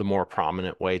the more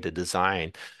prominent way to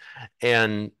design.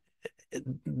 And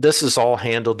this is all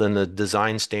handled in the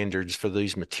design standards for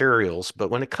these materials. But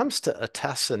when it comes to a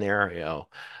test scenario,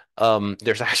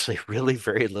 there's actually really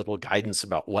very little guidance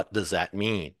about what does that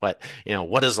mean.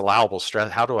 What is allowable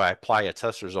stress? How do I apply a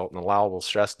test result in allowable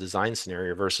stress design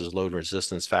scenario versus load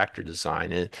resistance factor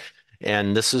design?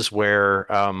 And this is where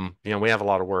we have a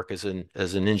lot of work as an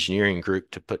engineering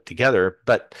group to put together.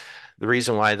 But the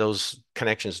reason why those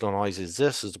connections don't always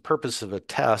exist is the purpose of a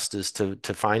test is to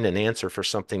find an answer for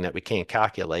something that we can't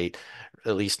calculate,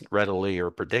 at least readily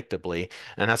or predictably.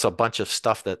 And that's a bunch of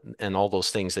stuff and all those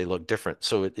things, they look different.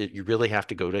 So you really have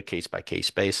to go to a case by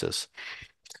case basis.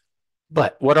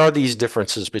 But what are these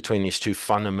differences between these two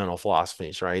fundamental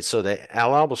philosophies, right? So the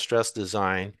allowable stress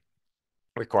design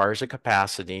requires a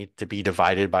capacity to be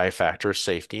divided by a factor of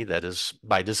safety that is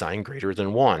by design greater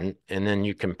than 1. And then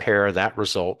you compare that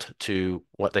result to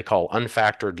what they call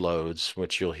unfactored loads,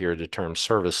 which you'll hear the term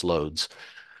service loads.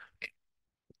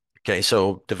 Okay,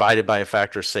 so divided by a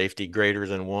factor of safety greater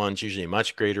than 1 is usually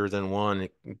much greater than 1,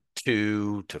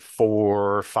 2 to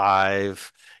 4,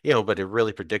 5, but in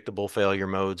really predictable failure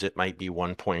modes, it might be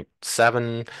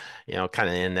 1.7, kind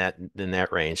of in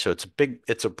that range. So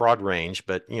it's a broad range,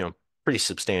 but pretty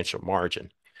substantial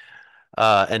margin.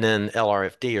 And then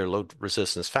LRFD, or load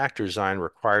resistance factor design,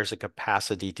 requires a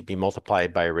capacity to be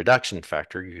multiplied by a reduction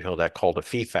factor. You know that called a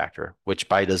phi factor, which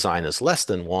by design is less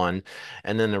than 1.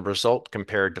 And then the result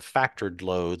compared to factored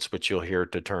loads, which you'll hear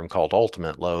the term called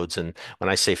ultimate loads. And when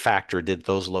I say factored,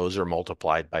 those loads are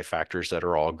multiplied by factors that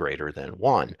are all greater than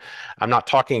 1. I'm not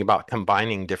talking about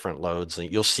combining different loads.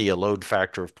 You'll see a load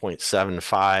factor of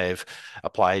 0.75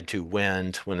 applied to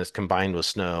wind when it's combined with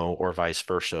snow, or vice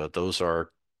versa. Those are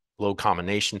low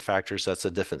combination factors. That's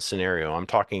a different scenario. I'm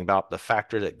talking about the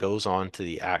factor that goes on to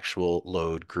the actual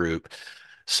load group.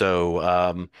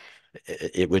 So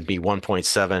it would be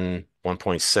 1.7,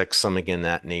 1.6, something in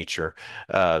that nature.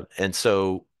 And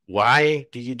so why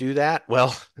do you do that?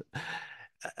 Well,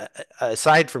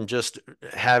 aside from just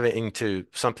having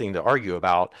something to argue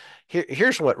about,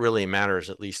 here's what really matters,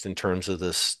 at least in terms of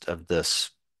this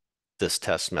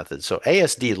test method. So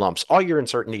ASD lumps all your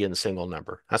uncertainty in a single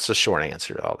number. That's the short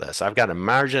answer to all this. I've got a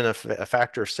margin of a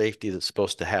factor of safety that's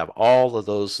supposed to have all of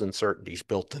those uncertainties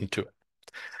built into it.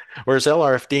 Whereas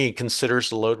LRFD considers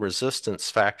the load resistance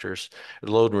factors,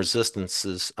 load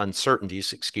resistances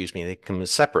uncertainties, excuse me, they come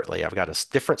separately. I've got a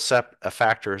different set of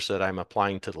factors that I'm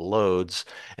applying to the loads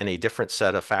and a different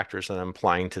set of factors that I'm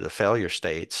applying to the failure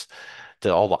states,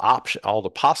 to all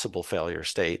the possible failure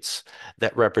states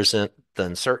that represent the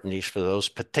uncertainties for those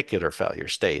particular failure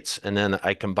states. And then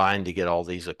I combine to get all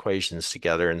these equations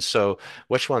together. And so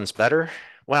which one's better?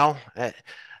 Well, I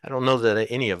don't know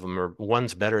that any of them are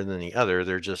one's better than the other.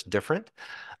 They're just different.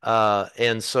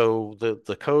 And so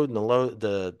the code and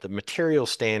the material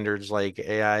standards like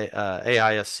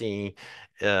AISC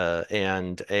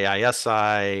and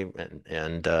AISI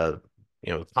and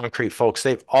concrete folks,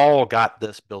 they've all got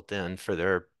this built in for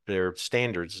their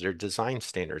standards, their design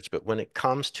standards. But when it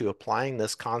comes to applying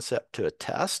this concept to a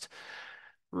test,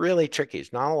 really tricky.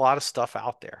 There's not a lot of stuff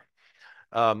out there.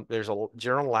 There's a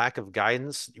general lack of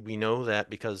guidance. We know that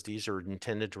because these are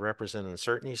intended to represent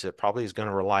uncertainties, it probably is going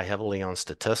to rely heavily on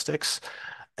statistics.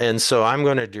 And so I'm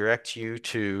going to direct you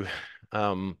to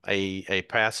a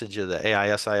passage of the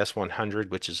AISIS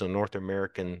 100, which is a North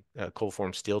American cold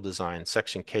form steel design,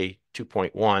 section K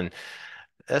 2.1.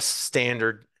 This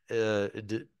standard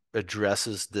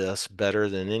addresses this better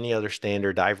than any other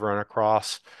standard I've run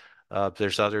across.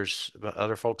 There's other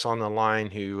folks on the line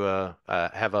who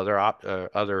have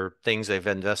other things they've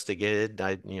investigated.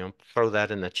 I throw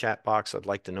that in the chat box. I'd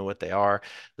like to know what they are.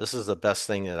 This is the best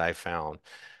thing that I found.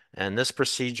 And this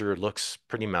procedure looks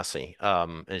pretty messy,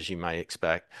 as you might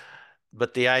expect.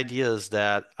 But the idea is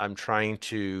that I'm trying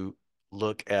to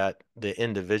look at the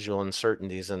individual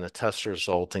uncertainties in the test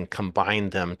result and combine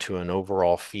them to an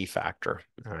overall fee factor.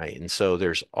 All right. And so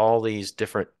there's all these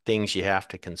different things you have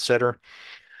to consider.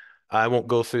 I won't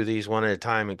go through these one at a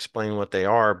time, explain what they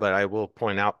are, but I will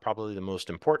point out probably the most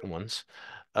important ones.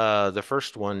 The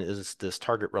first one is this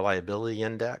target reliability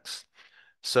index.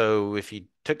 So if you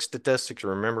took statistics,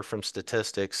 remember from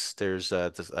statistics, there's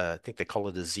I think they call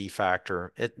it a Z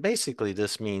factor.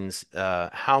 This means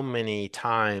how many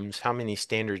times, how many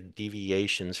standard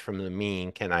deviations from the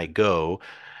mean can I go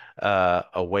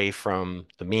away from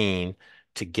the mean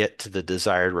to get to the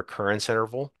desired recurrence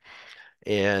interval.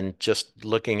 And just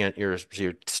looking at your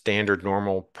standard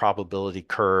normal probability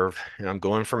curve, and I'm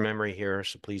going from memory here,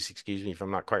 so please excuse me if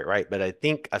I'm not quite right, but I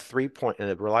think a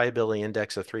reliability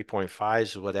index of 3.5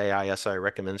 is what AISI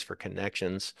recommends for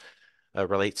connections.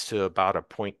 Relates to about a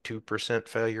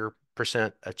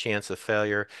 0.2% a chance of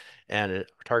failure, and a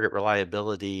target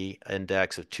reliability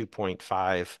index of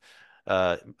 2.5,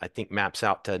 I think maps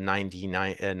out to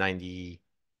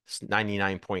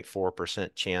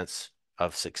 99.4% chance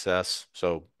of success.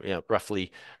 So,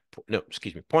 roughly, no,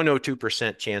 excuse me,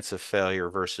 0.02% chance of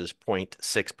failure versus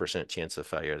 0.6% chance of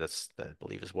failure. That's, I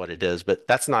believe, is what it is. But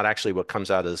that's not actually what comes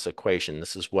out of this equation.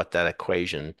 This is what that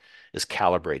equation is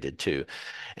calibrated to.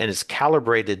 And it's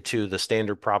calibrated to the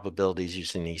standard probabilities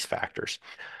using these factors.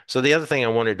 So the other thing I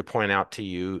wanted to point out to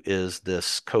you is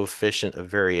this coefficient of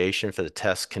variation for the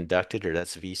test conducted, or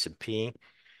that's V sub P.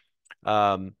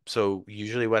 So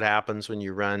usually what happens when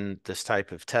you run this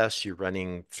type of test, you're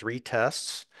running 3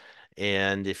 tests.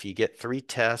 And if you get 3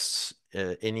 tests,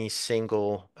 any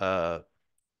single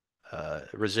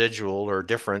residual or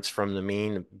difference from the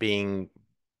mean being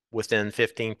within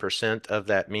 15% of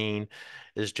that mean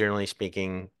is, generally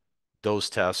speaking, those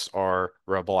tests are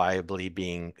reliably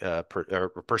being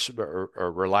or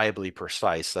reliably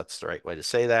precise. That's the right way to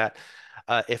say that.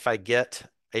 If I get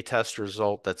a test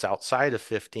result that's outside of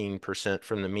 15%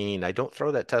 from the mean, I don't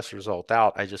throw that test result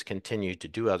out. I just continue to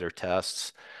do other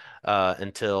tests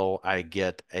until I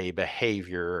get a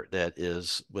behavior that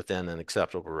is within an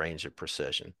acceptable range of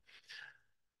precision.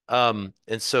 And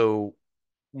so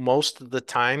most of the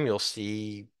time you'll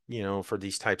see, for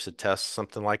these types of tests,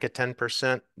 something like a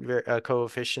 10%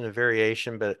 coefficient of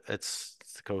variation, but it's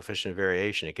the coefficient of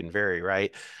variation. It can vary,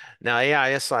 right? Now,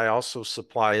 AISI also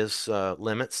supplies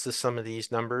limits to some of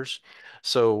these numbers.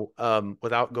 So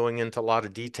without going into a lot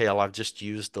of detail, I've just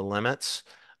used the limits,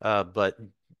 but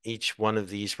each one of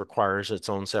these requires its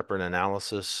own separate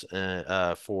analysis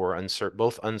for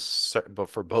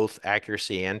both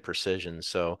accuracy and precision.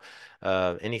 So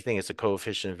anything that's a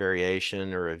coefficient of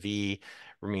variation or a V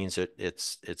means that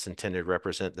it's intended to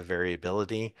represent the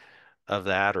variability of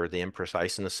that or the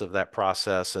impreciseness of that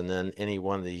process. And then any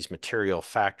one of these material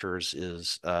factors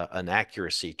is an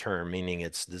accuracy term, meaning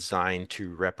it's designed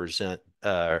to represent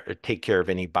or take care of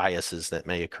any biases that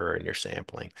may occur in your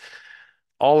sampling.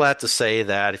 All that to say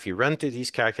that if you run through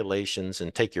these calculations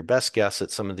and take your best guess at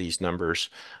some of these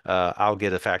numbers, I'll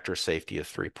get a factor of safety of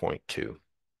 3.2.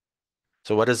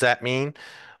 So what does that mean?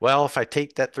 Well, if I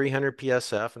take that 300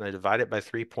 PSF and I divide it by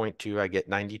 3.2, I get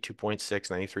 92.6,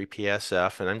 93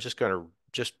 PSF. And I'm just going to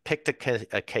pick a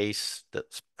case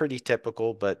that's pretty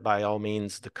typical, but by all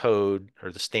means, the code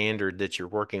or the standard that you're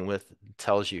working with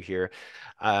tells you here.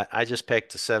 I just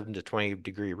picked a 7 to 20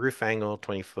 degree roof angle,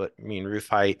 20-foot mean roof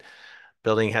height.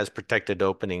 Building has protected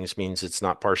openings means it's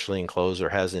not partially enclosed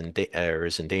or is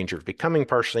in danger of becoming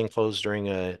partially enclosed during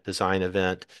a design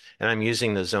event. And I'm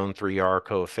using the zone 3R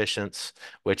coefficients,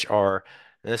 which are,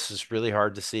 and this is really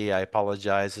hard to see. I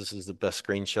apologize. This is the best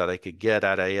screenshot I could get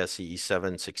out of ASCE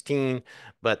 716,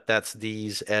 but that's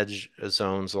these edge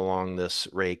zones along this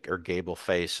rake or gable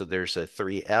face. So there's a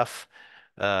 3F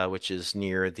which is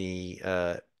near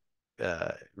the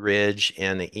ridge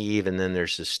and the eave, and then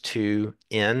there's this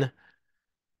 2N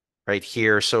right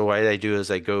here. So what I do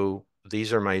is I go,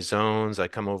 these are my zones. I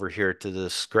come over here to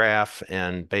this graph,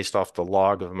 and based off the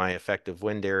log of my effective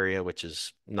wind area, which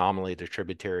is nominally the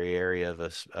tributary area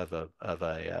of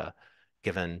a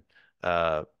given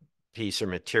uh, piece or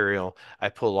material, I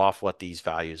pull off what these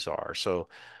values are. So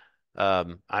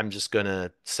I'm just going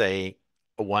to say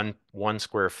a one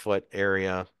square foot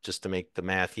area just to make the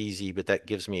math easy, but that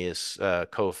gives me this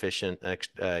coefficient,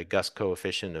 gust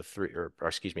coefficient of 3, or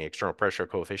excuse me, external pressure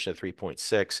coefficient of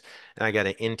 3.6, and I got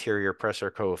an interior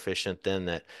pressure coefficient then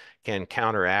that can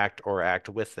counteract or act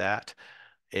with that,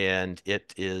 and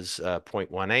it is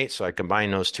 0.18. So I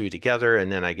combine those two together,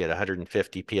 and then I get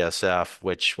 150 PSF,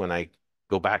 which when I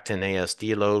go back to an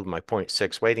ASD load, my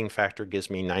 0.6 weighting factor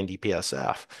gives me 90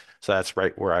 PSF. So that's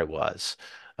right where I was.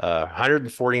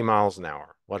 140 miles an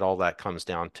hour, what all that comes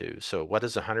down to. So what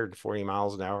does 140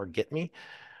 miles an hour get me?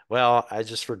 Well, I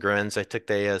just for grins, I took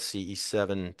the ASCE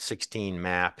 716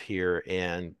 map here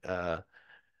and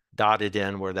dotted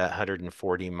in where that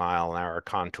 140-mile-an-hour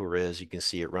contour is. You can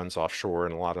see it runs offshore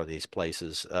in a lot of these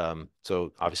places.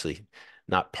 So obviously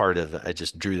not part of it. I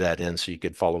just drew that in so you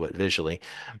could follow it visually.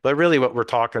 But really what we're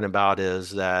talking about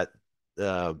is that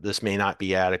this may not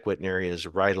be adequate in areas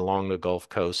right along the Gulf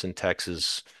Coast in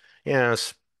Texas.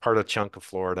 It's part of chunk of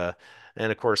Florida.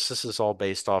 And of course, this is all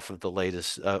based off of the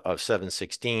latest of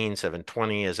 716,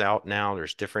 720 is out now.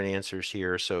 There's different answers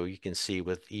here. So you can see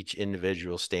with each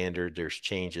individual standard, there's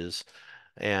changes.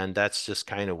 And that's just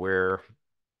kind of where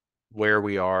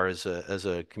we are as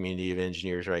a community of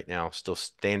engineers right now, still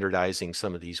standardizing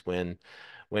some of these wind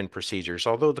procedures.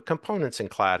 Although the components and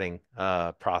cladding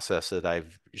process that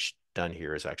I've done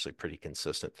here is actually pretty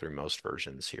consistent through most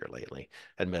versions here lately.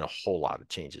 Hadn't been a whole lot of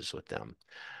changes with them.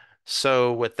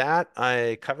 So with that,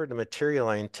 I covered the material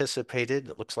I anticipated.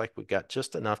 It looks like we got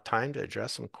just enough time to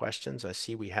address some questions. I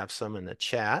see we have some in the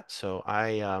chat, so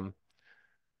I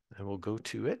will go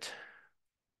to it.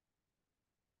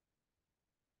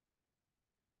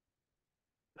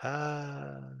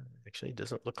 Uh, Actually, it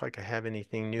doesn't look like I have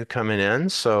anything new coming in,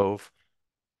 so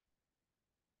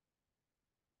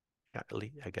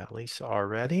I got Lisa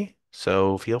already.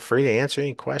 So feel free to answer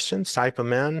any questions, type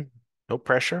them in. No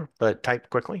pressure, but type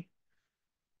quickly.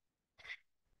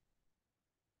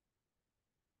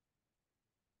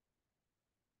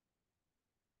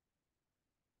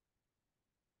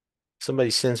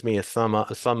 Somebody sends me a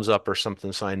thumbs up or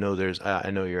something, so I know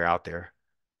I know you're out there.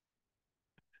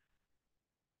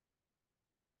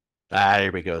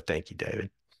 There we go. Thank you, David.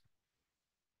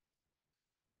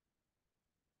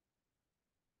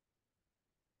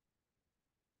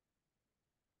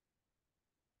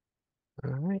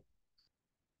 All right.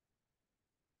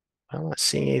 I'm not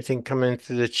seeing anything coming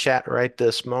through the chat right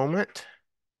this moment.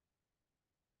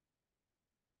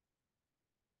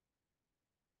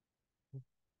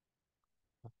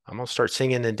 I'm gonna start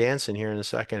singing and dancing here in a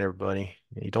second, everybody.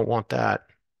 You don't want that.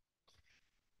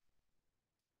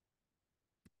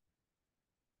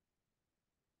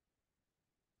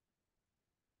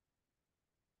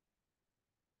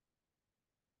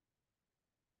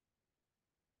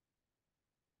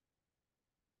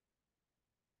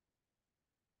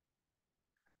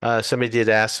 Somebody did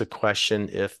ask a question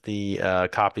if the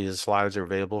copy of the slides are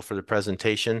available for the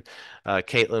presentation.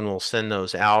 Caitlin will send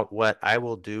those out. What I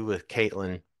will do with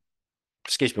Caitlin,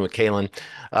 excuse me, with Kaylin,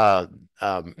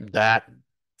 that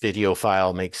video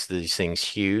file makes these things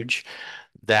huge.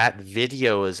 That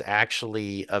video is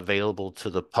actually available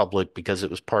to the public because it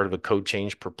was part of a code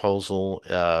change proposal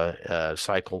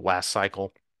last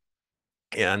cycle.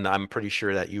 And I'm pretty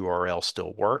sure that URL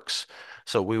still works.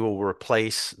 So we will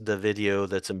replace the video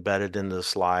that's embedded in the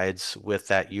slides with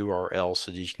that URL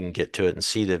so that you can get to it and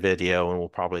see the video, and we'll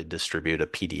probably distribute a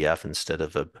PDF instead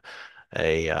of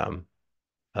a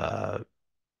uh,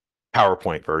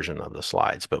 PowerPoint version of the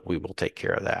slides, but we will take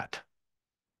care of that.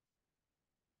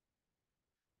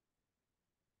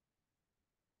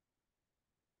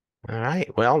 All right,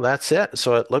 well, that's it.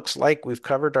 So it looks like we've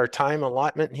covered our time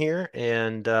allotment here,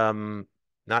 and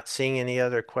not seeing any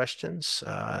other questions.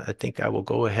 I think I will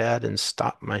go ahead and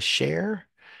stop my share,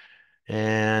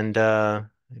 and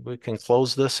we can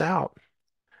close this out.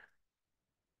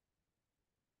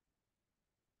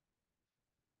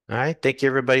 All right, thank you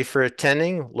everybody for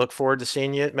attending. Look forward to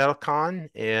seeing you at MetalCon,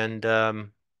 and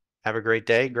have a great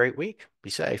day, great week. Be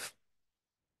safe.